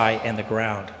sky and the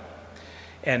ground.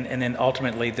 And then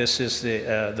ultimately, this is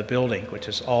the building, which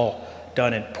is all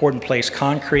done in poured-in-place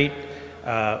concrete.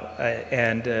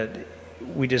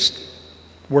 We just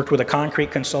worked with a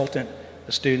concrete consultant.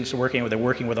 The students are working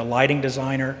with a lighting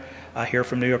designer here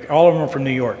from New York. All of them are from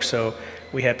New York. So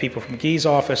we had people from Guy's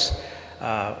office.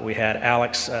 We had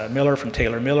Alex Miller from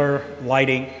Taylor Miller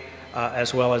Lighting,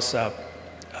 as well as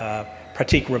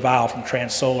Pratik Raval from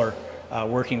TransSolar,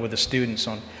 working with the students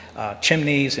on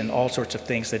chimneys and all sorts of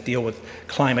things that deal with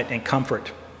climate and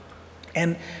comfort.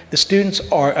 And the students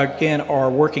are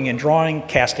working in drawing,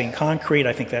 casting concrete.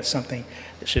 I think that's something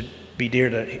that should be dear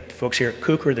to folks here at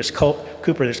Cooper, this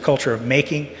culture of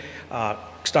making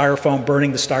styrofoam,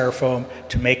 burning the styrofoam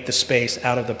to make the space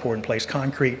out of the poured-in-place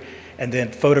concrete, and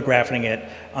then photographing it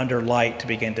under light to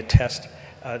begin to test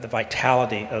the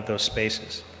vitality of those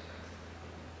spaces.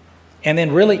 And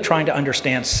then really trying to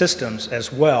understand systems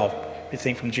as well. You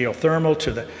think from geothermal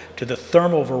to the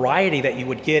thermal variety that you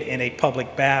would get in a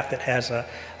public bath that has a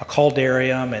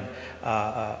caldarium and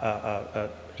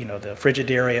the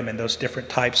frigidarium and those different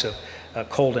types of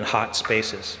cold and hot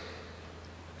spaces.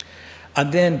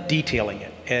 And then detailing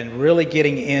it and really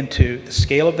getting into the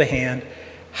scale of the hand.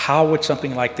 How would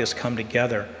something like this come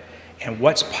together, and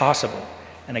what's possible?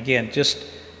 And again, just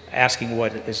asking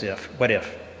what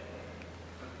if.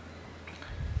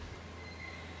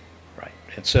 Right.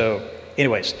 And so,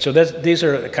 anyways, so these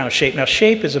are the kind of shape. Now,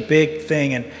 shape is a big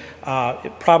thing, and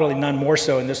probably none more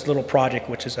so in this little project,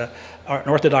 which is an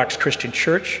Orthodox Christian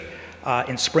church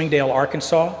in Springdale,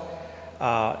 Arkansas.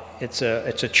 It's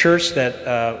a church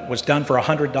that was done for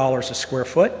 $100 a square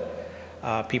foot.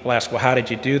 People ask, well, how did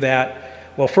you do that?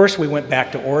 Well, first we went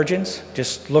back to origins,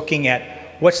 just looking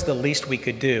at what's the least we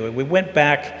could do. And we went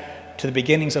back to the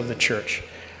beginnings of the church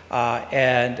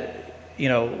and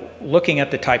looking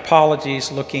at the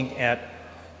typologies, looking at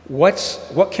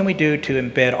what can we do to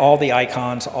embed all the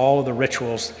icons, all of the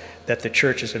rituals that the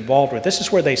church is involved with. This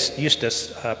is where they used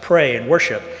to pray and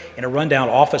worship, in a rundown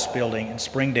office building in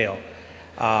Springdale.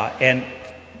 And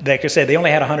like I said, they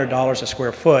only had $100 a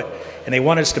square foot, and they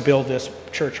wanted us to build this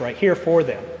church right here for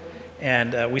them.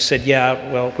 And we said,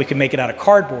 yeah, well, if we could make it out of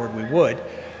cardboard, we would.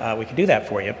 We could do that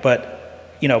for you. But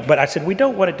I said, we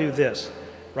don't want to do this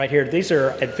right here. These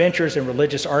are adventures in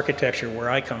religious architecture where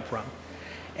I come from.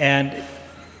 And,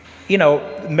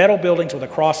 metal buildings with a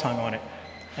cross hung on it.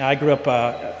 Now, I grew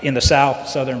up in the South,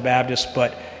 Southern Baptist,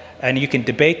 and you can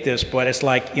debate this, but it's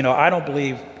like, I don't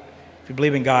believe, if you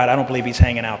believe in God, I don't believe he's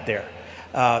hanging out there.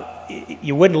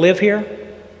 You wouldn't live here.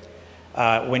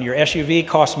 When your SUV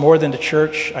costs more than the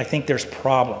church, I think there's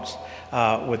problems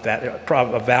with that,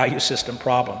 a value system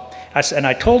problem. And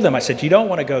I told them, I said, you don't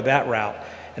want to go that route.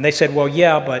 And they said, well,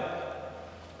 yeah, but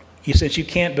since you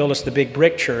can't build us the big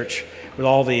brick church with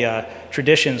all the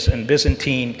traditions and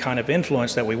Byzantine kind of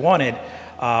influence that we wanted,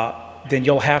 then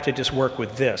you'll have to just work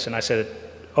with this. And I said,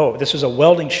 oh, this is a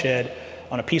welding shed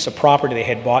on a piece of property they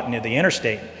had bought near the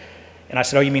interstate. And I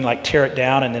said, oh, you mean like tear it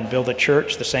down and then build a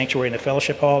church, the sanctuary and the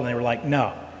fellowship hall? And they were like,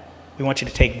 no, we want you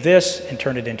to take this and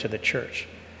turn it into the church.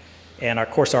 And of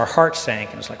course our hearts sank,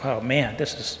 and it's like, oh man,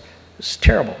 this is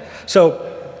terrible.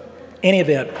 So any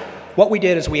event, what we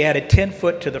did is we added 10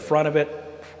 foot to the front of it,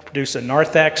 produced a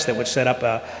narthex that would set up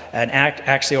an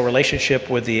axial relationship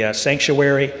with the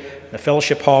sanctuary, the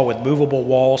fellowship hall with movable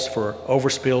walls for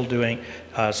overspill doing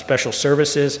special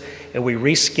services. And we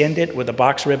reskinned it with a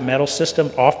box rib metal system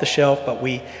off the shelf, but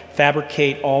we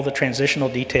fabricate all the transitional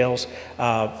details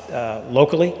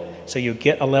locally. So you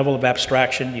get a level of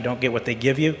abstraction, you don't get what they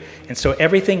give you. And so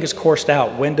everything is coursed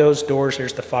out. Windows, doors,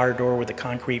 there's the fire door with the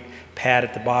concrete pad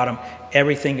at the bottom.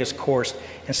 Everything is coursed.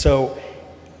 And so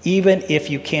even if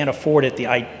you can't afford it,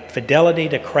 the fidelity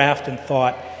to craft and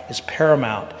thought is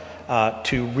paramount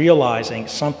to realizing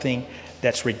something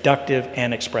that's reductive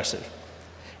and expressive.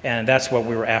 And that's what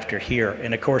we were after here.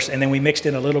 And of course, and then we mixed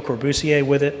in a little Corbusier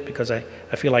with it, because I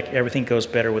feel like everything goes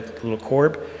better with a little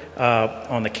Corb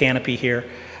on the canopy here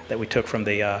that we took from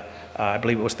the, I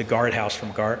believe it was the guardhouse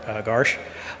from Garsh.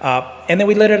 And then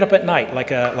we lit it up at night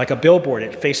like a billboard.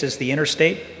 It faces the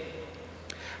interstate.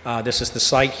 This is the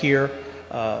site here,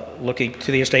 looking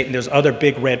to the interstate, and there's other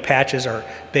big red patches or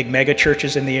big mega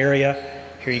churches in the area.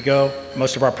 Here you go.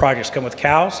 Most of our projects come with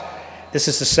cows. This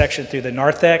is the section through the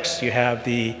narthex. You have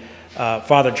the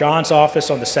Father John's office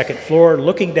on the second floor.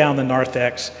 Looking down the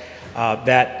narthex,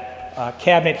 that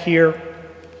cabinet here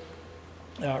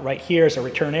Right here is a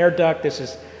return air duct. This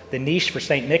is the niche for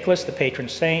St. Nicholas, the patron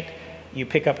saint. You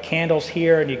pick up candles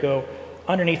here and you go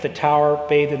underneath the tower,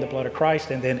 bathe in the blood of Christ,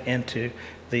 and then into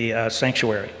the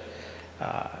sanctuary.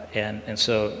 And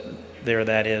so there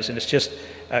that is. And it's just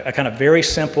a kind of very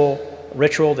simple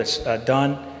ritual that's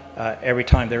done every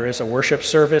time there is a worship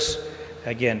service.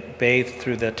 Again, bathed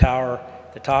through the tower,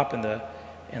 the top,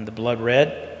 in the blood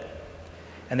red.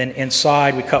 And then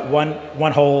inside, we cut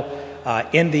one hole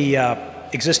in the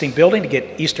existing building to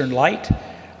get eastern light,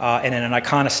 and then an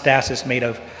iconostasis made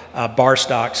of bar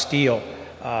stock steel.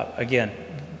 Again,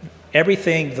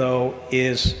 everything, though,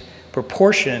 is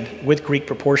proportioned with Greek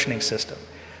proportioning system.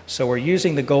 So we're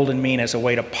using the golden mean as a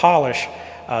way to polish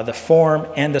the form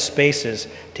and the spaces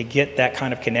to get that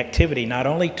kind of connectivity, not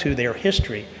only to their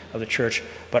history of the church,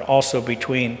 but also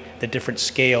between the different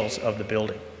scales of the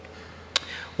building.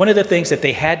 One of the things that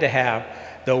they had to have,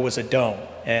 though, was a dome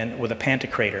and with a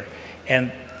pantocrator.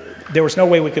 And there was no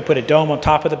way we could put a dome on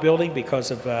top of the building because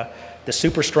of the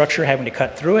superstructure having to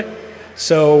cut through it.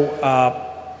 So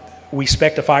we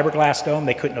spec'd a fiberglass dome.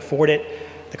 They couldn't afford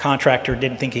it. The contractor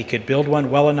didn't think he could build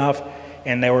one well enough,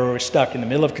 and they were stuck in the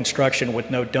middle of construction with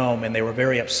no dome, and they were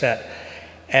very upset.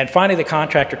 And finally, the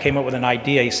contractor came up with an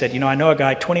idea. He said, you know, I know a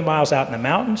guy 20 miles out in the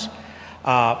mountains.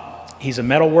 He's a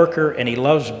metal worker, and he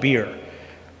loves beer.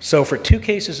 So for 2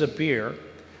 cases of beer,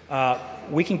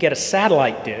 we can get a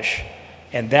satellite dish,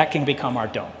 and that can become our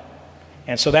dome.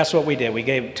 And so that's what we did. We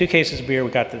gave 2 cases of beer.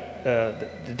 We got the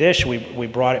dish. We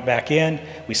brought it back in.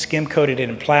 We skim coated it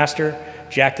in plaster,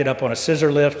 jacked it up on a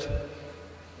scissor lift,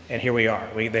 and here we are.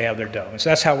 They have their dome. And so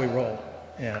that's how we roll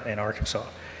in Arkansas.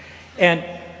 And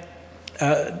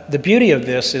the beauty of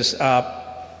this is that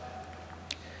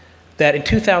in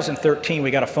 2013,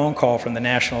 we got a phone call from the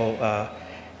National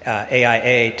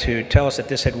AIA to tell us that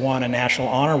this had won a National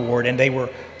Honor Award, and they were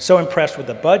so impressed with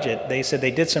the budget, they said they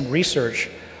did some research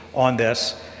on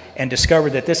this and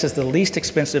discovered that this is the least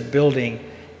expensive building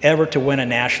ever to win a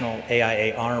National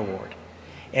AIA Honor Award.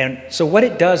 And so what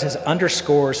it does is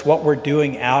underscores what we're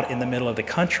doing out in the middle of the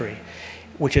country,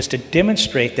 which is to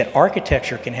demonstrate that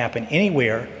architecture can happen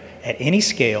anywhere, at any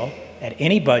scale, at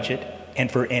any budget,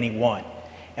 and for anyone.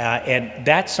 And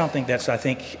that's something that's, I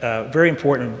think, very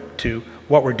important to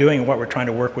what we're doing and what we're trying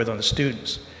to work with on the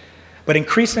students. But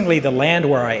increasingly, the land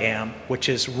where I am, which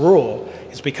is rural,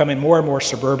 is becoming more and more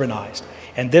suburbanized.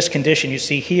 And this condition you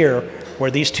see here, where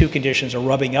these 2 conditions are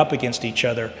rubbing up against each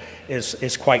other,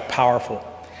 is quite powerful.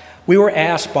 We were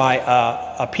asked by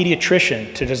a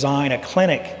pediatrician to design a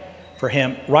clinic for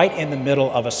him right in the middle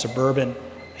of a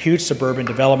huge suburban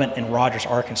development in Rogers,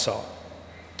 Arkansas.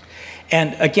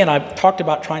 And again, I've talked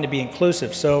about trying to be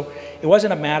inclusive, so it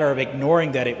wasn't a matter of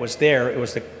ignoring that it was there. It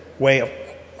was the way of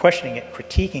questioning it,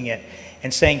 critiquing it,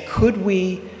 and saying,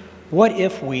 what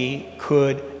if we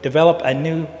could develop a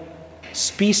new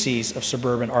species of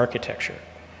suburban architecture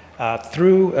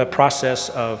through a process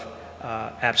of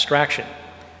abstraction?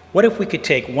 What if we could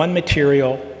take one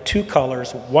material, 2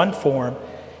 colors, 1 form,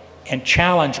 and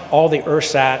challenge all the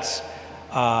ersatz,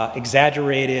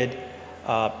 exaggerated,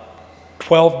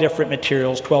 12 different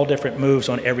materials, 12 different moves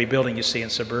on every building you see in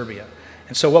suburbia.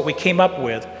 And so what we came up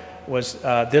with was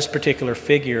this particular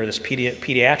figure, this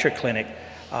pediatric clinic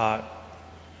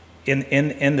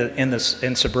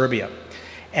in suburbia.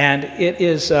 And it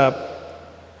is,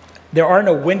 there are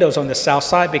no windows on the south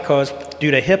side because due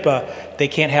to HIPAA, they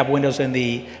can't have windows in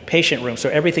the patient room, so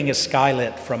everything is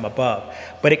skylit from above.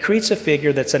 But it creates a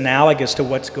figure that's analogous to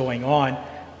what's going on.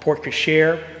 Porte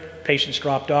cochere, patients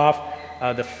dropped off.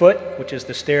 The foot, which is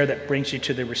the stair that brings you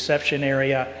to the reception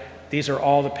area. These are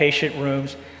all the patient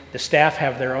rooms. The staff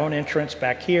have their own entrance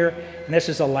back here, and this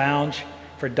is a lounge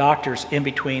for doctors in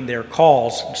between their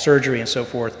calls, surgery and so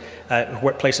forth,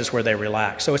 places where they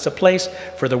relax. So it's a place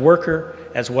for the worker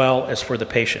as well as for the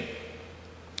patient.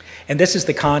 And this is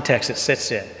the context it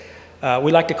sits in.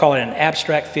 We like to call it an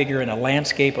abstract figure in a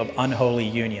landscape of unholy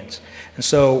unions. And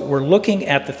so we're looking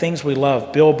at the things we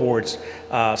love, billboards,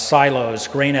 silos,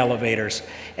 grain elevators,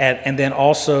 and then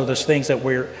also those things that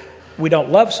we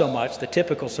don't love so much, the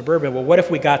typical suburban. Well, what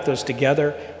if we got those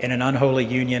together in an unholy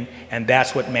union, and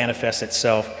that's what manifests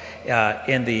itself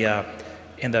in the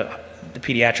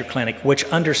pediatric clinic, which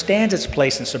understands its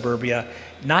place in suburbia,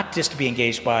 not just to be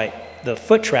engaged by the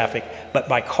foot traffic, but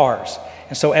by cars.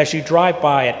 And so as you drive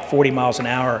by at 40 miles an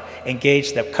hour,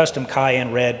 engage the custom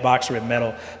cayenne red box rib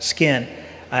metal skin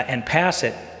and pass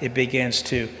it, it begins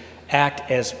to act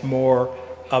as more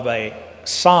of a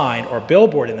sign or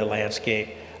billboard in the landscape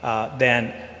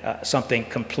than something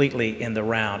completely in the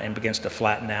round, and begins to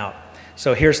flatten out.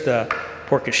 So here's the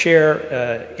porte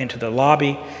cochere into the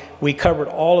lobby. We covered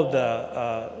all of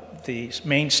the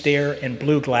main stair in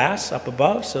blue glass up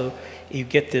above, so you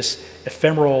get this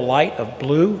ephemeral light of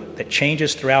blue that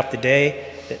changes throughout the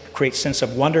day, that creates sense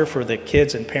of wonder for the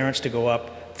kids and parents to go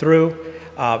up through.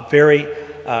 Very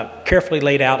carefully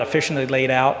laid out, efficiently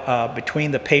laid out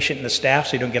between the patient and the staff,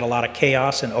 so you don't get a lot of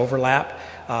chaos and overlap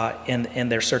in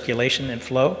their circulation and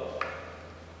flow.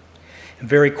 And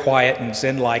very quiet and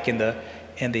zen-like in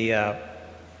the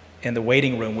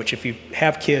waiting room, which if you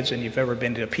have kids and you've ever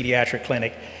been to a pediatric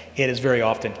clinic, it is very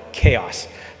often chaos.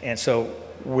 And so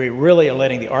we really are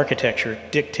letting the architecture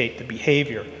dictate the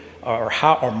behavior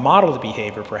or model the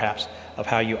behavior perhaps of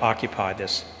how you occupy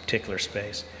this particular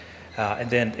space. And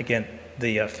then again,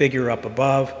 the figure up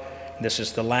above, this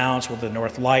is the lounge with the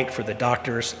north light for the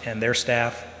doctors and their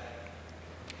staff,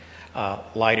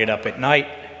 lighted up at night,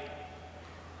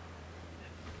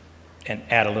 and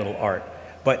add a little art.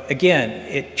 But again,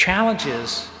 it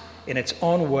challenges in its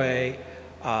own way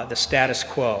the status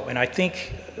quo. And I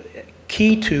think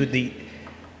key to the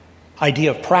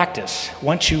idea of practice,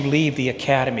 once you leave the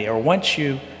academy or once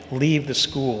you leave the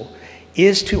school,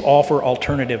 is to offer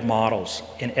alternative models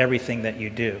in everything that you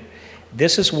do.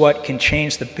 This is what can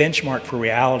change the benchmark for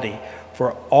reality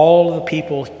for all the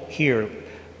people here,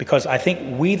 because I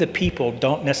think we the people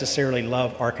don't necessarily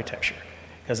love architecture,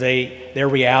 because their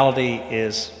reality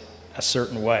is a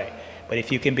certain way. But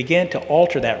if you can begin to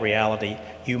alter that reality,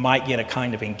 you might get a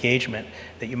kind of engagement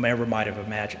that you never might have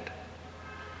imagined.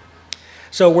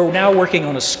 So we're now working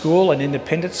on a school, an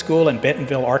independent school in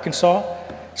Bentonville, Arkansas.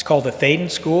 It's called the Thaden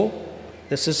School.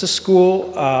 This is a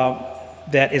school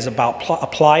that is about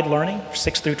applied learning,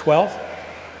 6 through 12.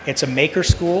 It's a maker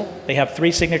school. They have 3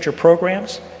 signature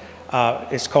programs.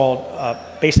 It's called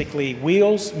basically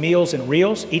Wheels, Meals, and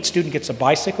Reels. Each student gets a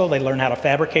bicycle. They learn how to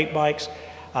fabricate bikes.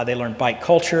 They learn bike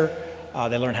culture.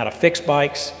 They learn how to fix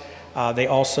bikes. They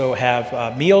also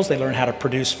have meals. They learn how to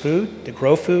produce food, to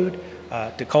grow food,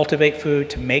 to cultivate food,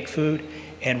 to make food.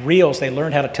 And Reels, they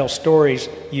learn how to tell stories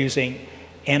using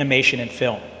animation and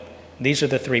film. These are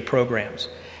the 3 programs.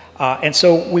 And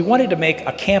so we wanted to make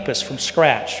a campus from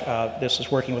scratch. This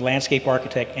is working with landscape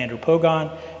architect Andrew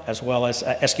Pogon, as well as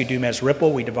SQ Dumez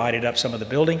Ripple. We divided up some of the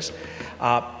buildings.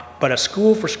 But a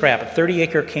school for scratch, a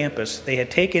 30-acre campus. They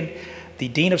had taken the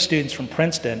dean of students from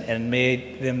Princeton and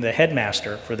made them the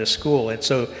headmaster for this school. And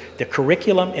so the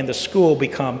curriculum in the school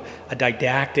become a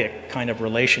didactic kind of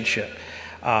relationship.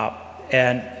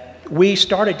 And we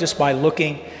started just by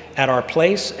looking at our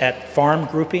place, at farm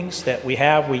groupings that we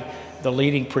have. The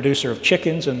leading producer of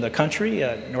chickens in the country,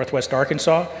 Northwest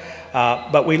Arkansas.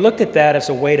 But we looked at that as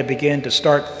a way to begin to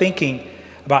start thinking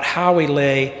about how we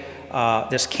lay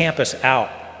this campus out.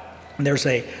 And there's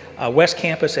a west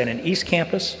campus and an east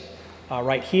campus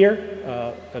right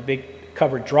here, a big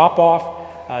covered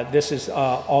drop-off. This is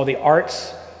all the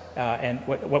arts and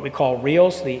what we call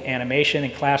Reels, the animation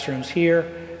and classrooms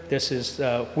here. This is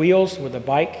Wheels with the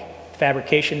bike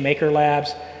fabrication maker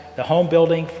labs, the home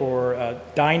building for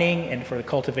dining and for the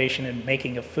cultivation and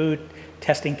making of food,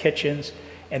 testing kitchens,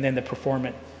 and then the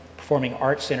performing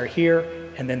arts center here,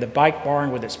 and then the bike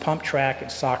barn with its pump track and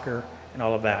soccer and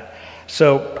all of that.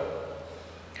 So,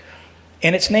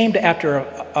 and it's named after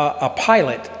a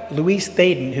pilot, Louise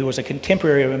Thaden, who was a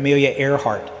contemporary of Amelia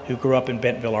Earhart, who grew up in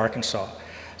Bentonville, Arkansas.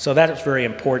 So that is very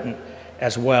important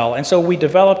as well. And so we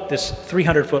developed this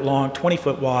 300-foot long,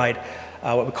 20-foot wide,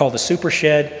 what we call the super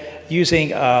shed,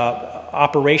 using an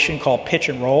operation called pitch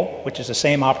and roll, which is the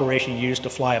same operation used to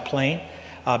fly a plane.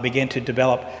 Begin to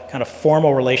develop kind of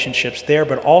formal relationships there,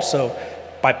 but also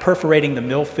by perforating the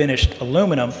mill-finished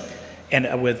aluminum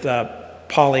and with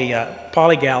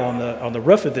polygal on the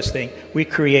roof of this thing, we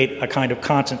create a kind of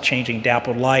constant changing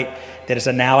dappled light that is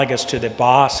analogous to the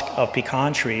bosque of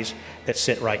pecan trees that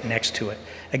sit right next to it.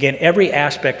 Again, every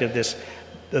aspect of this,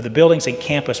 of the buildings and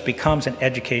campus, becomes an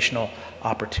educational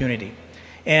opportunity.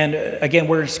 And again,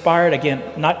 we're inspired, again,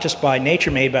 not just by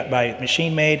nature-made, but by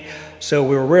machine-made. So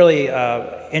we were really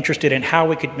interested in how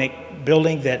we could make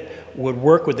building that would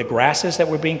work with the grasses that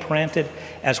were being planted,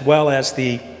 as well as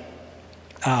the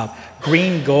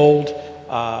green gold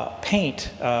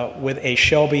paint with a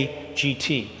Shelby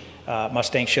GT,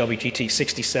 Mustang Shelby GT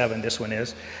 67, this one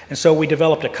is. And so we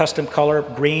developed a custom color,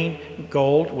 green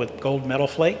gold with gold metal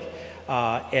flake,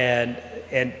 and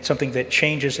something that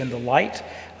changes in the light,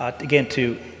 again,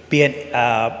 to be an,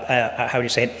 how do you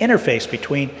say, an interface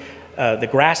between the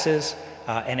grasses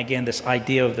and again, this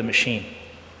idea of the machine.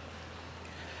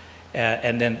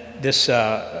 And then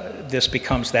this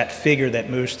becomes that figure that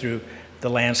moves through the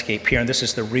landscape here. And this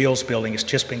is the Reels building. It's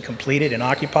just been completed and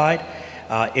occupied.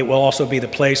 It will also be the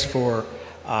place for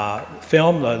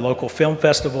film, the local film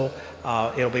festival,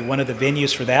 It'll be one of the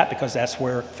venues for that because that's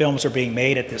where films are being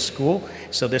made at this school.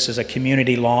 So this is a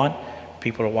community lawn,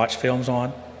 people to watch films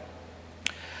on.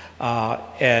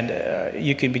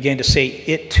 You can begin to see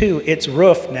it too, its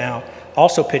roof now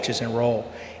also pitches and roll.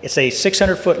 It's a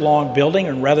 600-foot long building,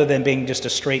 and rather than being just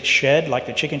a straight shed like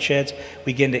the chicken sheds,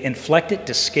 we begin to inflect it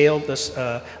to scale this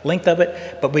length of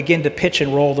it, but begin to pitch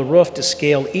and roll the roof to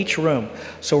scale each room.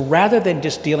 So rather than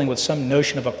just dealing with some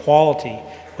notion of equality,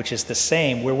 which is the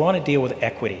same, we want to deal with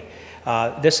equity.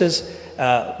 This is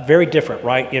very different,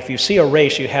 right? If you see a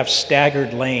race, you have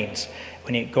staggered lanes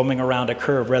when you're going around a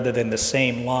curve rather than the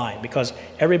same line, because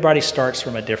everybody starts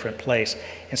from a different place.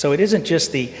 And so it isn't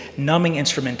just the numbing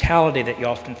instrumentality that you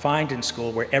often find in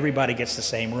school where everybody gets the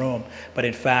same room, but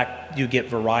in fact you get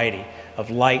variety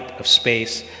of light, of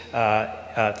space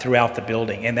throughout the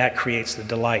building, and that creates the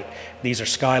delight. These are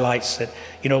skylights that,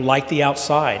 you know, light the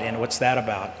outside, and what's that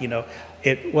about? You know,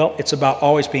 it's about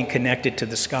always being connected to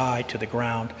the sky, to the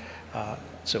ground,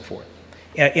 so forth.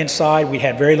 Inside we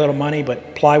had very little money,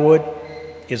 but plywood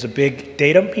is a big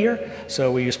datum here, so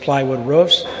we use plywood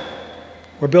roofs.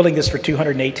 We're building this for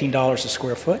 $218 a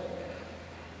square foot.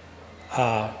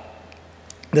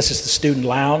 This is the student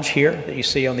lounge here that you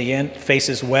see on the end.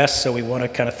 Faces west, so we want to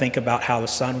kind of think about how the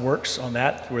sun works on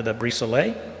that. We're the brise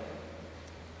soleil.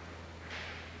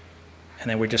 And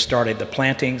then we just started the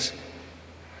plantings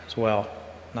as well,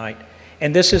 night.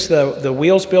 And this is the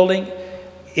Wheels building.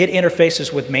 It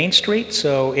interfaces with Main Street,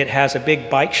 so it has a big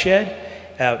bike shed.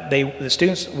 The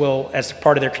students will, as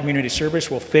part of their community service,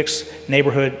 will fix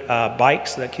neighborhood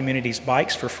bikes, the community's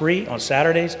bikes, for free on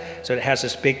Saturdays. So it has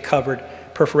this big covered,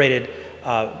 perforated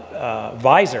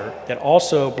visor that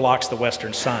also blocks the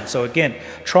western sun. So again,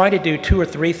 try to do 2 or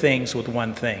 3 things with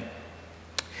one thing.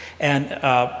 And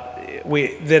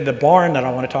then the barn that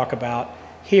I want to talk about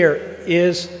here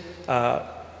is a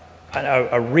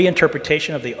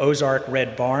reinterpretation of the Ozark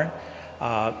Red Barn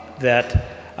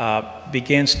that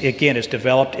begins, again, is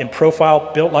developed in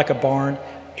profile, built like a barn.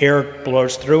 Air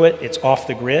blows through it. It's off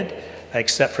the grid,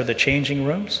 except for the changing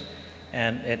rooms.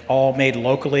 And it all made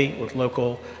locally with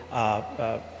local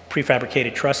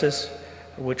prefabricated trusses,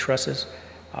 wood trusses.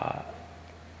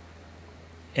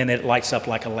 And it lights up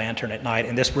like a lantern at night.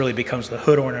 And this really becomes the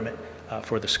hood ornament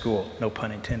for the school, no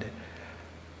pun intended.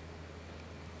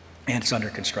 And it's under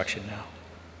construction now.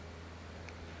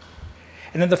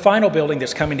 And then the final building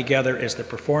that's coming together is the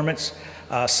Performance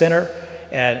Center.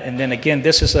 And then again,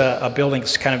 this is a building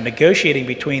that's kind of negotiating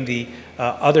between the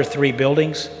other 3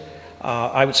 buildings.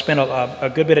 I would spend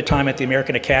a good bit of time at the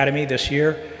American Academy this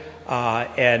year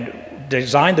and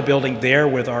designed the building there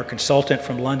with our consultant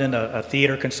from London, a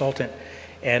theater consultant.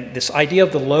 And this idea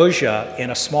of the loggia in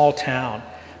a small town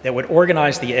that would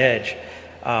organize the edge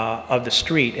of the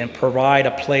street and provide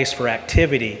a place for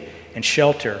activity and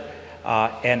shelter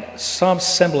and some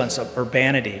semblance of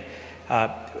urbanity.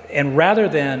 And rather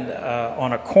than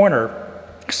on a corner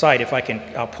site, if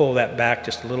I'll pull that back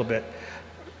just a little bit,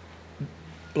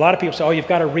 a lot of people say, oh, you've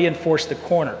got to reinforce the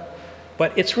corner.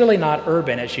 But it's really not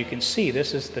urban, as you can see.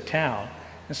 This is the town.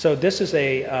 And so this is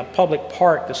a public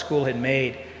park the school had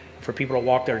made for people to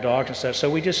walk their dogs and stuff. So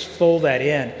we just fold that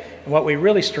in. And what we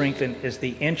really strengthen is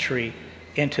the entry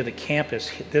into the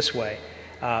campus this way,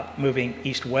 moving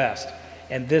east-west.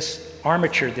 And this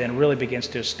armature then really begins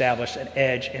to establish an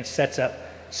edge and sets up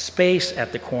space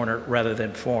at the corner rather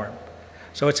than form.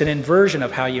 So it's an inversion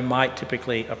of how you might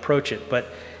typically approach it, but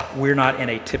we're not in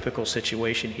a typical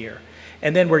situation here.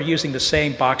 And then we're using the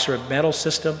same boxer of metal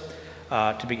system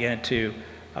to begin to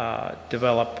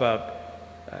develop,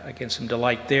 again, some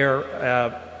delight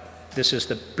there. This is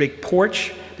the big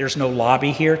porch. There's no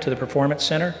lobby here to the Performance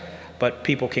Center, but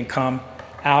people can come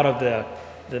out of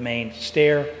the main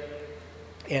stair,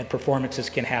 and performances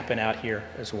can happen out here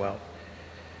as well.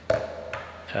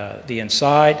 The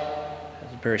inside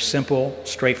is very simple,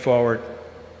 straightforward.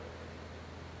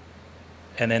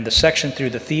 And then the section through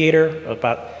the theater,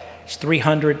 about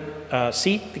 300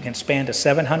 seat. It can span to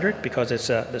 700 because it's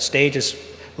the stage is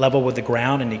level with the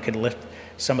ground, and you can lift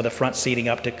some of the front seating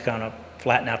up to kind of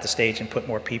flatten out the stage and put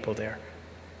more people there.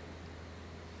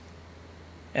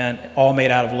 And all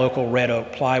made out of local red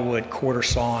oak plywood, quarter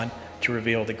sawn to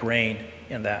reveal the grain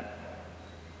in that.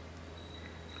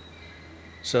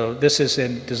 So this is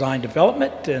in design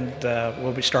development, and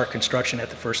we'll start construction at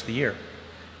the first of the year.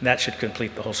 And that should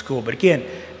complete the whole school. But again,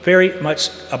 very much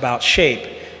about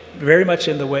shape, very much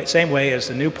in the same way as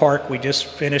the new park we just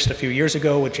finished a few years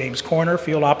ago with James Corner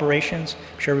Field Operations.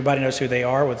 I'm sure everybody knows who they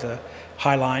are with the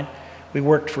High Line. We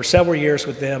worked for several years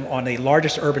with them on the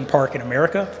largest urban park in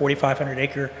America, 4,500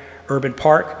 acre urban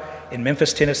park in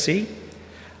Memphis, Tennessee.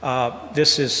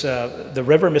 This is the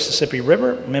river, Mississippi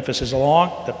River. Memphis is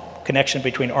along, the connection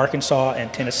between Arkansas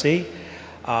and Tennessee.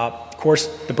 Of course,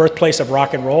 the birthplace of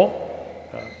rock and roll.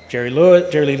 Jerry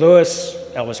Lee Lewis,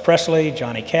 Elvis Presley,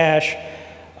 Johnny Cash,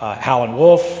 Howlin'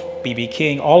 Wolf, B.B.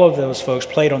 King, all of those folks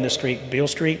played on this street, Beale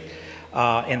Street.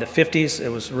 In the 50s, it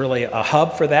was really a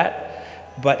hub for that.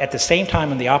 But at the same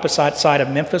time, on the opposite side of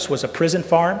Memphis was a prison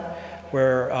farm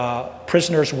where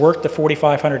prisoners worked the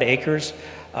 4,500 acres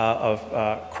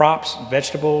of crops,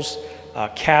 vegetables,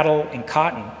 cattle, and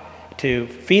cotton to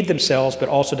feed themselves, but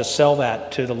also to sell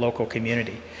that to the local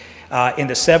community. In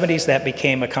the 70s, that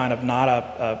became a kind of not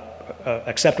a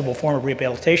acceptable form of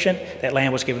rehabilitation. That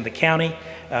land was given to the county.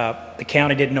 The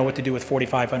county didn't know what to do with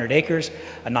 4,500 acres.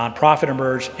 A nonprofit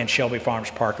emerged, and Shelby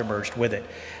Farms Park emerged with it.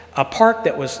 A park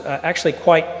that was actually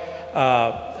quite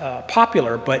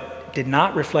popular, but did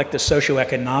not reflect the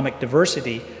socioeconomic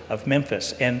diversity of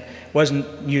Memphis and wasn't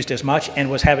used as much and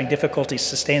was having difficulty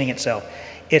sustaining itself.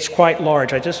 It's quite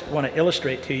large. I just want to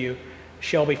illustrate to you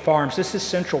Shelby Farms. This is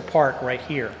Central Park right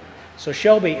here. So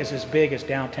Shelby is as big as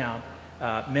downtown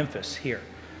Memphis here.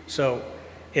 So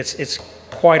it's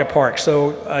quite a park.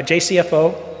 So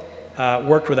JCFO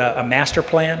worked with a master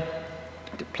plan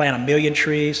to plant 1 million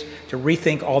trees, to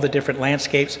rethink all the different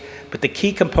landscapes. But the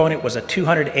key component was a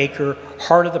 200-acre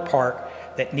heart of the park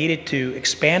that needed to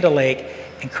expand a lake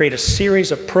and create a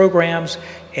series of programs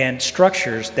and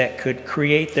structures that could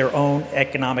create their own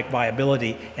economic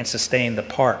viability and sustain the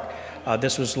park.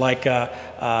 This was like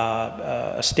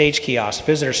a stage kiosk,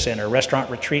 visitor center, restaurant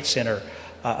retreat center,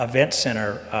 event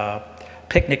center,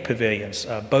 picnic pavilions,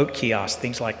 boat kiosks,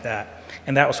 things like that.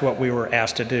 And that was what we were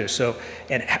asked to do. So,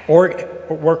 and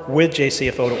work with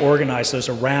JCFO to organize those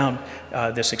around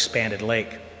this expanded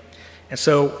lake. And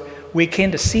so we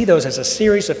came to see those as a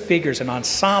series of figures, an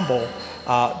ensemble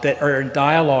that are in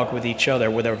dialogue with each other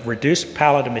with a reduced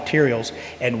palette of materials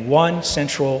and one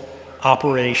central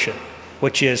operation,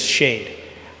 which is shade.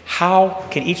 How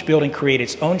can each building create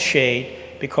its own shade?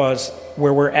 Because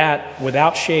where we're at,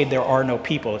 without shade, there are no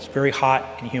people. It's a very hot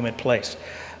and humid place.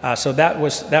 So that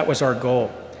was our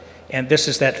goal. And this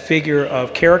is that figure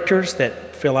of characters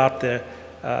that fill out the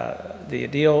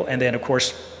deal. And then, of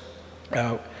course,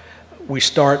 we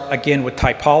start again with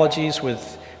typologies,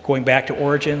 with going back to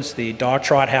origins, the dog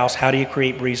trot house, how do you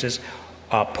create breezes?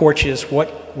 Porches,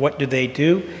 what do they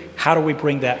do? How do we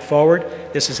bring that forward?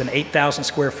 This is an 8,000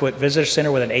 square foot visitor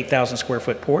center with an 8,000 square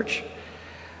foot porch.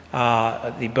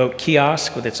 The boat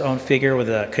kiosk with its own figure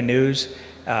with canoes,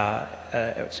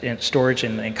 in storage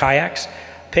and kayaks.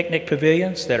 Picnic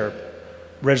pavilions that are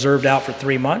reserved out for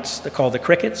 3 months, they're called the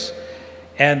crickets.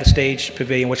 And the stage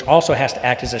pavilion, which also has to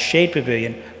act as a shade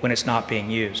pavilion when it's not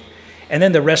being used. And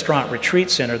then the restaurant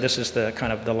retreat center, this is the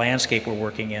kind of the landscape we're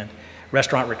working in.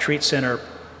 Restaurant retreat center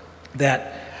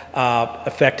that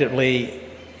effectively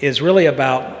is really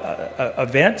about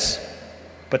events,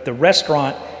 but the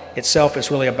restaurant itself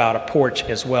is really about a porch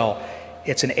as well.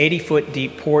 It's an 80-foot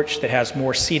deep porch that has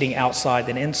more seating outside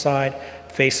than inside,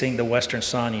 facing the western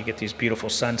sun. You get these beautiful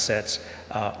sunsets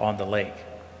on the lake.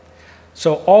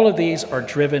 So all of these are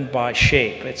driven by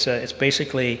shape. It's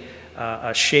basically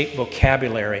a shape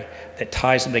vocabulary that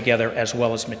ties them together as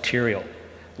well as material.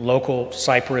 Local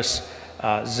cypress,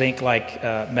 zinc-like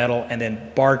metal, and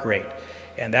then bar grate.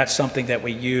 And that's something that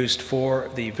we used for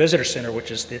the visitor center,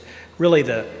 which is really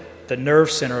the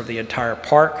nerve center of the entire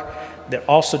park, that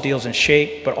also deals in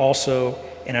shape, but also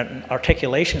in an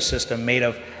articulation system made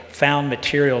of found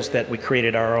materials that we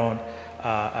created our own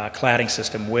cladding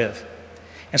system with.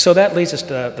 And so that leads us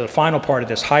to the final part of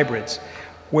this, hybrids,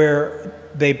 where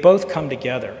they both come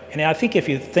together. And I think if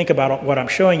you think about what I'm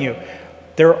showing you,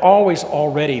 they're always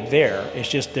already there. It's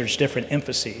just there's different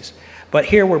emphases. But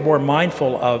here we're more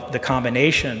mindful of the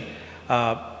combination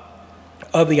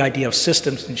of the idea of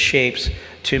systems and shapes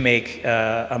to make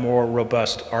a more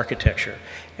robust architecture.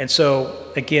 And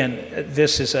so, again,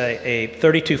 this is a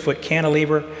 32-foot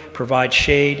cantilever, provides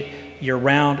shade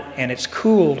year-round, and it's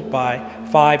cooled by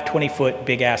 5 20-foot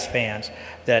big-ass fans.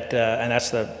 And that's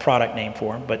the product name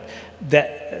for them. But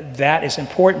that is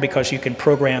important because you can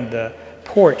program the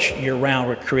porch year-round,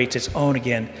 where it creates its own,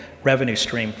 again, revenue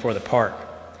stream for the park.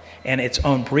 And its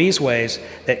own breezeways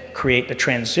that create the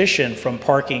transition from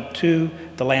parking to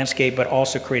the landscape, but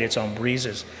also create its own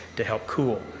breezes to help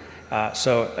cool.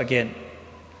 So again,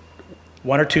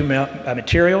 1 or 2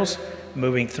 materials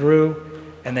moving through,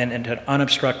 and then into an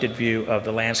unobstructed view of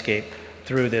the landscape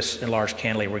through this enlarged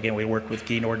cantilever. Again, we worked with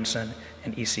Guy Nordensson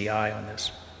and ECI on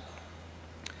this.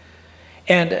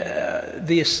 And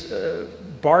this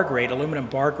bar grate, aluminum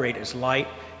bar grate is light.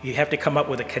 You have to come up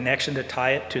with a connection to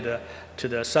tie it to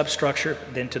the substructure,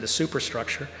 then to the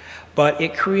superstructure. But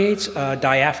it creates a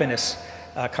diaphanous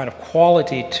kind of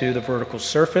quality to the vertical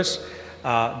surface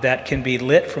that can be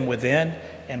lit from within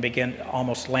and begin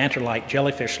almost lantern-like,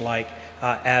 jellyfish-like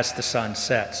as the sun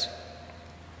sets.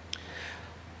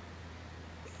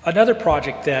 Another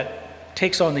project that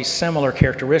takes on these similar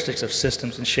characteristics of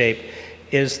systems and shape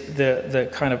is the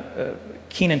kind of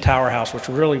Keenan Tower House, which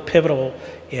was really pivotal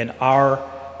in our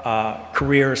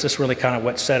careers. This is really kind of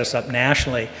what set us up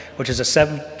nationally, which is a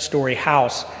 7-story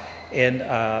house in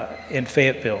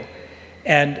Fayetteville.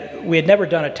 And we had never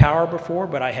done a tower before,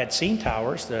 but I had seen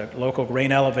towers, the local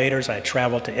grain elevators. I had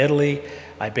traveled to Italy,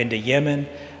 I'd been to Yemen,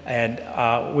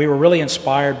 and we were really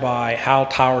inspired by how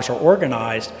towers are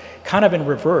organized, kind of in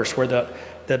reverse, where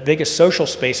the biggest social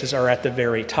spaces are at the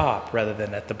very top rather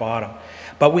than at the bottom.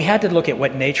 But we had to look at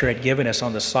what nature had given us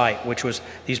on the site, which was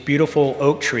these beautiful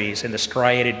oak trees and the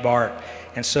striated bark.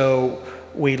 And so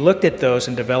we looked at those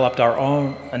and developed our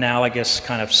own analogous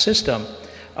kind of system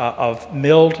of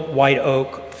milled white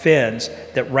oak fins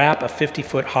that wrap a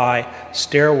 50-foot high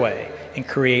stairway and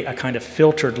create a kind of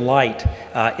filtered light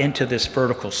into this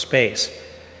vertical space.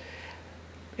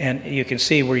 And you can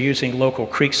see we're using local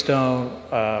creekstone,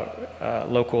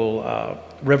 local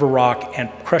river rock,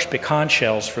 and crushed pecan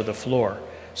shells for the floor.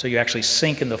 So you actually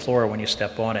sink in the floor when you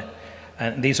step on it.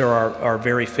 And these are our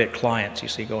very fit clients you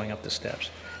see going up the steps.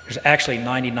 There's actually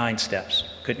 99 steps.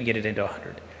 Couldn't get it into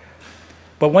 100.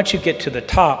 But once you get to the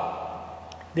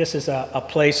top, this is a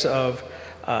place of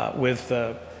with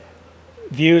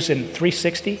views in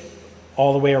 360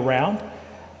 all the way around.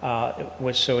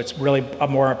 So it's really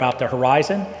more about the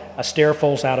horizon. A stair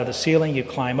folds out of the ceiling, you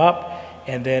climb up,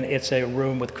 and then it's a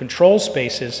room with control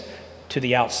spaces to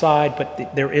the outside,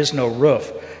 but there is no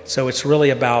roof. So it's really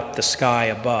about the sky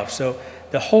above. So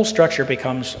the whole structure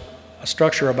becomes a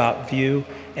structure about view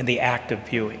and the act of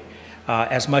viewing,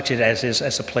 as much as is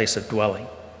as a place of dwelling.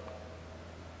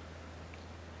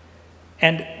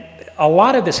 And a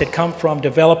lot of this had come from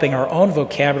developing our own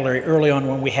vocabulary early on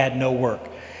when we had no work.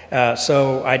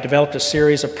 So I developed a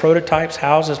series of prototypes,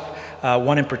 houses.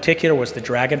 One in particular was the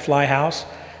dragonfly house,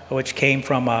 which came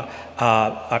from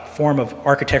a form of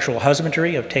architectural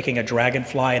husbandry of taking a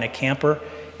dragonfly and a camper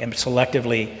and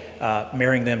selectively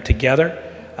marrying them together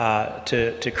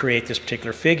to create this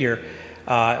particular figure.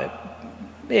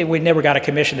 We never got a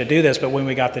commission to do this, but when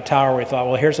we got the tower, we thought,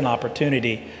 well, here's an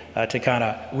opportunity to kind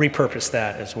of repurpose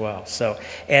that as well. So,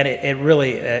 and it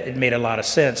really it made a lot of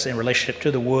sense in relationship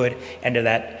to the wood and to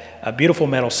that beautiful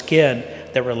metal skin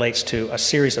that relates to a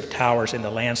series of towers in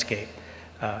the landscape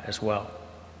as well.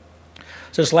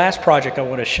 So this last project I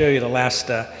want to show you, the last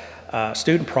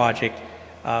student project,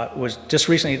 was just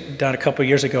recently done a couple of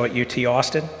years ago at UT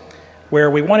Austin, where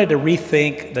we wanted to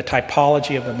rethink the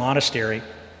typology of the monastery.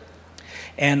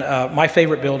 And my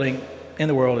favorite building in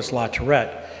the world is La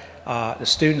Tourette. The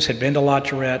students had been to La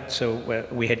Tourette, so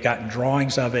we had gotten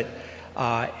drawings of it.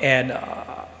 And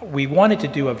we wanted to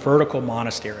do a vertical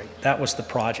monastery. That was the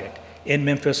project, in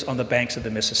Memphis on the banks of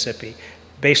the Mississippi,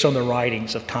 based on the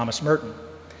writings of Thomas Merton,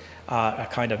 a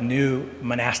kind of new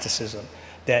monasticism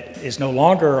that is no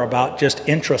longer about just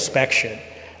introspection,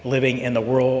 living in the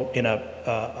world, in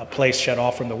a place shut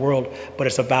off from the world, but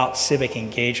it's about civic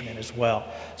engagement as well.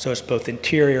 So it's both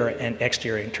interior and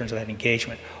exterior in terms of that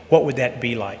engagement. What would that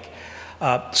be like?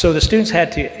 So the students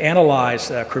had to analyze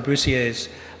Corbusier's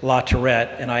La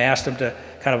Tourette, and I asked them to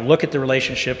kind of look at the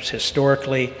relationships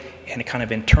historically and kind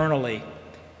of internally,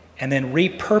 and then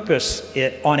repurpose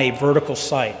it on a vertical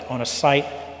site, on a site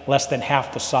less than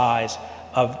half the size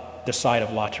of the site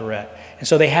of La Tourette. And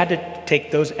so they had to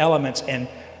take those elements and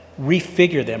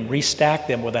refigure them, restack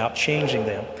them without changing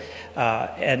them.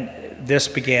 And this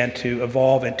began to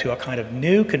evolve into a kind of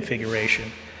new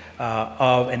configuration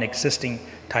of an existing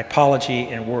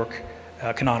typology and work,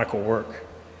 canonical work.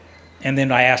 And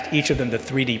then I asked each of them to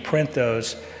 3D print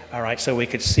those, all right, so we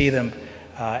could see them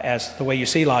as the way you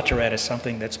see La Tourette as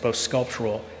something that's both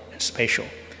sculptural and spatial.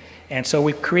 And so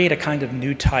we create a kind of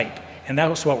new type, and that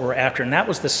was what we're after, and that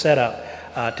was the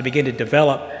setup to begin to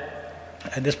develop,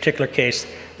 in this particular case,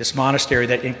 this monastery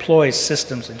that employs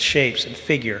systems and shapes and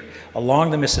figure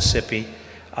along the Mississippi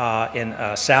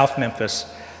in South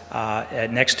Memphis,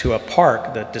 next to a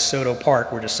park, the DeSoto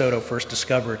Park, where DeSoto first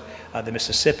discovered the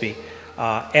Mississippi,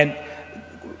 and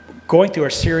going through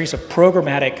a series of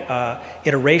programmatic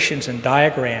iterations and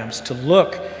diagrams to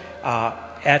look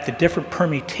at the different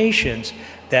permutations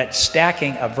that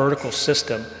stacking a vertical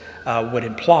system would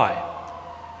imply,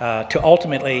 to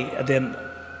ultimately then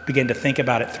begin to think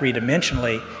about it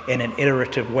three-dimensionally in an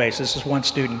iterative way. So this is one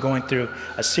student going through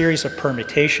a series of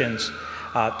permutations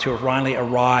to finally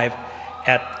arrive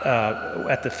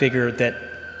at the figure that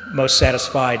most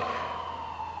satisfied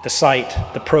the site,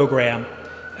 the program,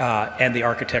 and the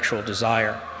architectural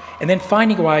desire. And then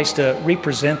finding ways to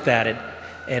represent that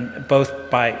in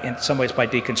some ways by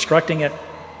deconstructing it,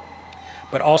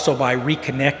 but also by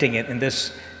reconnecting it. In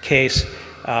this case,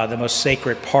 the most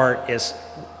sacred part is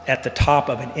at the top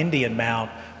of an Indian mound,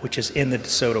 which is in the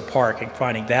DeSoto Park, and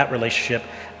finding that relationship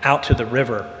out to the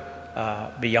river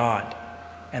beyond.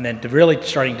 And then really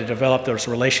starting to develop those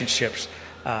relationships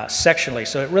sectionally.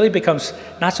 So it really becomes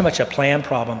not so much a plan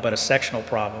problem, but a sectional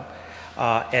problem.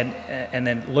 And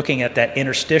then looking at that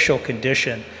interstitial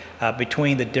condition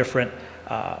between the different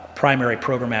primary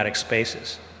programmatic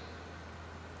spaces.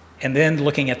 And then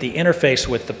looking at the interface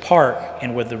with the park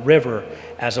and with the river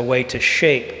as a way to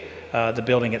shape the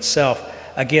building itself,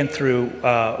 again through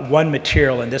one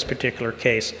material, in this particular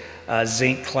case,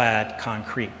 zinc-clad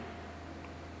concrete.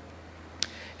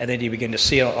 And then you begin to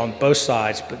see it on both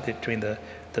sides, but between the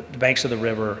banks of the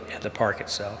river and the park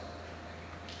itself.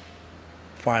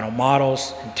 Final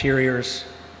models, interiors,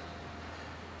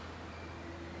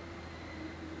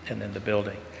 and then the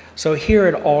building. So here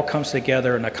it all comes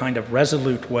together in a kind of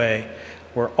resolute way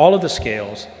where all of the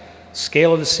scales,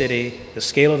 scale of the city, the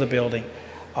scale of the building,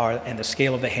 and the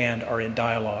scale of the hand are in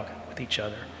dialogue with each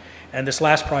other. And this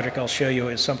last project I'll show you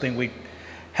is something we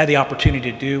had the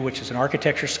opportunity to do, which is an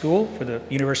architecture school for the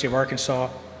University of Arkansas.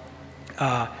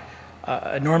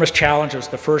 Enormous challenge. It was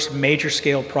the first major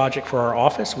scale project for our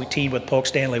office. We teamed with Polk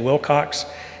Stanley Wilcox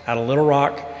out of Little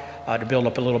Rock to build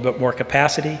up a little bit more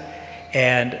capacity.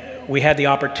 And we had the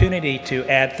opportunity to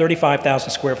add 35,000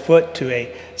 square foot to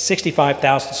a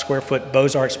 65,000 square foot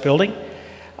Beaux-Arts building.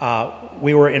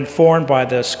 We were informed by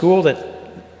the school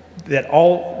that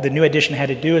all the new addition had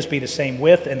to do is be the same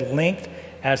width and length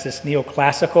as this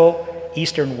neoclassical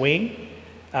eastern wing.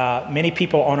 Many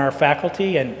people on our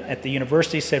faculty and at the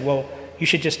university said, well, you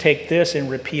should just take this and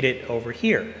repeat it over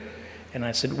here. And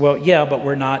I said, well, yeah, but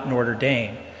we're not Notre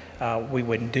Dame. We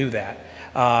wouldn't do that.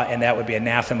 And that would be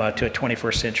anathema to a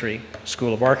 21st century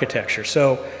school of architecture.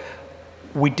 So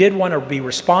we did want to be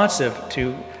responsive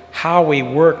to how we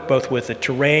work both with the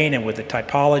terrain and with the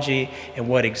typology and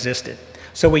what existed.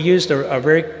 So we used a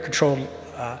very controlled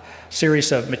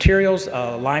series of materials,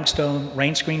 limestone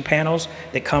rain screen panels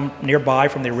that come nearby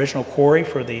from the original quarry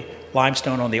for the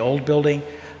limestone on the old building,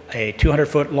 a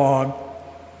 200-foot long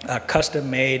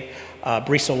custom-made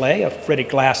brise-soleil of fritted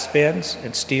glass fins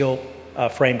and steel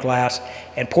framed glass,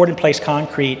 and poured-in-place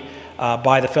concrete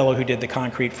by the fellow who did the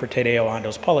concrete for Tadeo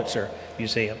Ando's Pulitzer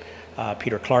Museum,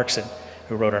 Peter Clarkson,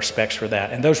 who wrote our specs for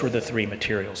that. And those were the three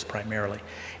materials primarily.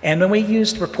 And then we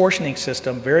used a proportioning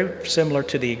system very similar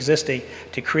to the existing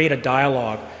to create a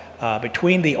dialogue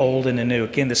between the old and the new.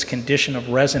 Again, this condition of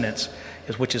resonance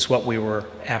which is what we were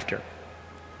after.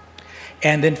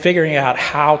 And then figuring out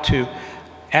how to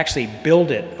actually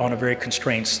build it on a very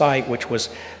constrained site, which was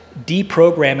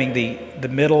deprogramming the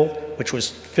middle, which was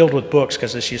filled with books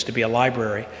because this used to be a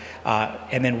library,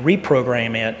 and then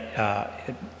reprogram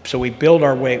it. So we build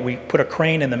our way, we put a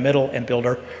crane in the middle and build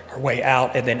our way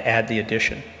out and then add the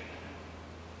addition.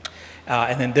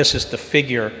 And then this is the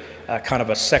figure, kind of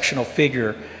a sectional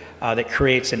figure that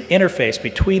creates an interface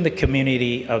between the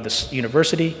community of the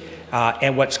university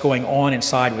and what's going on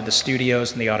inside with the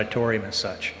studios and the auditorium and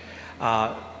such.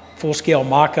 Full-scale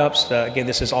mock-ups, again,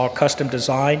 this is all custom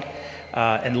designed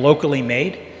and locally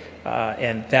made,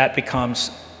 and that becomes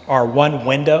our one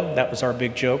window. That was our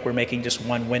big joke. We're making just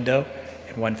one window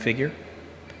and one figure.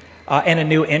 And a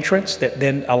new entrance that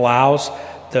then allows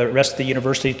the rest of the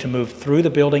university to move through the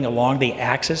building along the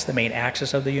axis, the main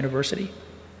axis of the university.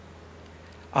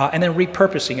 And then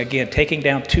repurposing, again, taking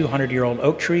down 200-year-old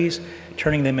oak trees,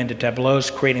 turning them into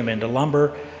tableaus, creating them into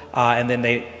lumber, and then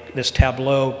this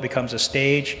tableau becomes a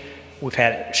stage. We've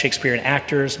had Shakespearean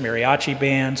actors, mariachi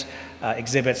bands,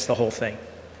 exhibits, the whole thing.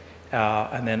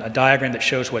 And then a diagram that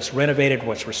shows what's renovated,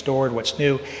 what's restored, what's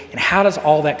new, and how does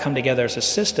all that come together as a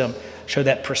system so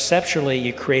that perceptually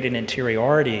you create an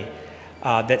interiority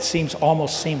that seems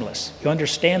almost seamless. You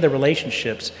understand the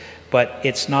relationships, but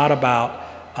it's not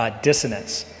about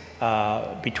dissonance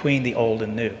between the old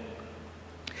and new.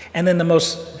 And then the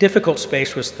most difficult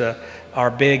space was our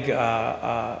great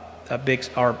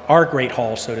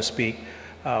hall, so to speak,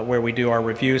 where we do our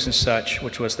reviews and such,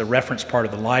 which was the reference part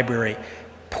of the library.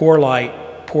 Poor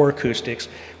light, poor acoustics.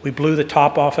 We blew the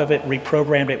top off of it,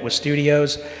 reprogrammed it with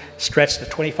studios, stretched the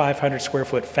 2,500 square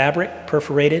foot fabric,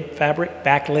 perforated fabric,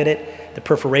 backlit it. The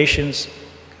perforations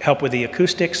help with the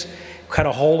acoustics, cut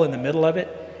a hole in the middle of it,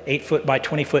 8-foot by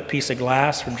 20-foot piece of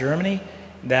glass from Germany.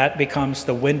 That becomes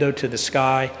the window to the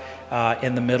sky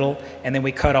in the middle. And then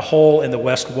we cut a hole in the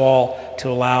west wall to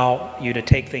allow you to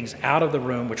take things out of the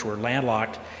room, which were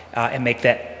landlocked, and make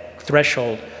that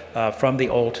threshold from the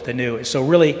old to the new. So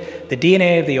really, the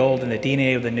DNA of the old and the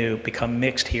DNA of the new become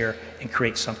mixed here and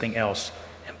create something else.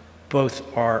 And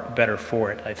both are better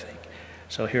for it, I think.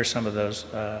 So here's some of those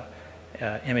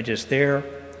images there.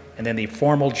 And then the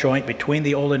formal joint between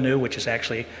the old and new, which is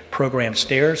actually programmed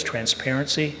stairs,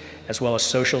 transparency, as well as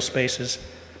social spaces.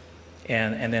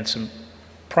 And then some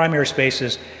primary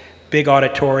spaces, big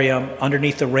auditorium.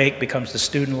 Underneath the rake becomes the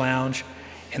student lounge.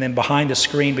 And then behind the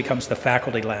screen becomes the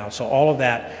faculty lounge. So all of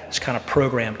that is kind of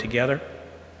programmed together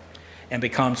and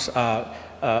becomes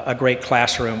a great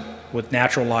classroom with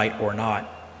natural light or not.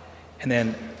 And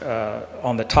then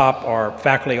on the top are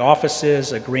faculty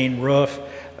offices, a green roof,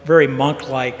 very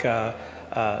monk-like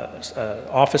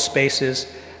office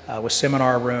spaces with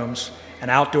seminar rooms, an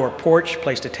outdoor porch,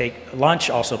 place to take lunch,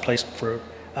 also a place for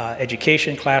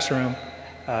education, classroom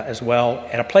as well,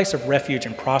 and a place of refuge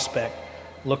and prospect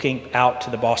looking out to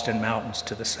the Boston Mountains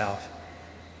to the south.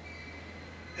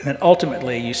 And then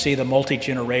ultimately, you see the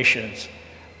multi-generations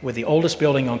with the oldest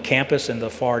building on campus in the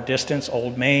far distance,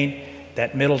 Old Main,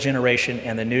 that middle generation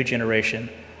and the new generation,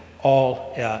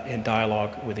 all in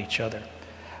dialogue with each other.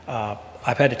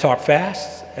 I've had to talk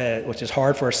fast, which is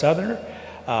hard for a Southerner,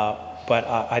 but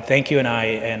I thank you and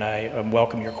I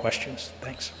welcome your questions.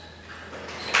 Thanks.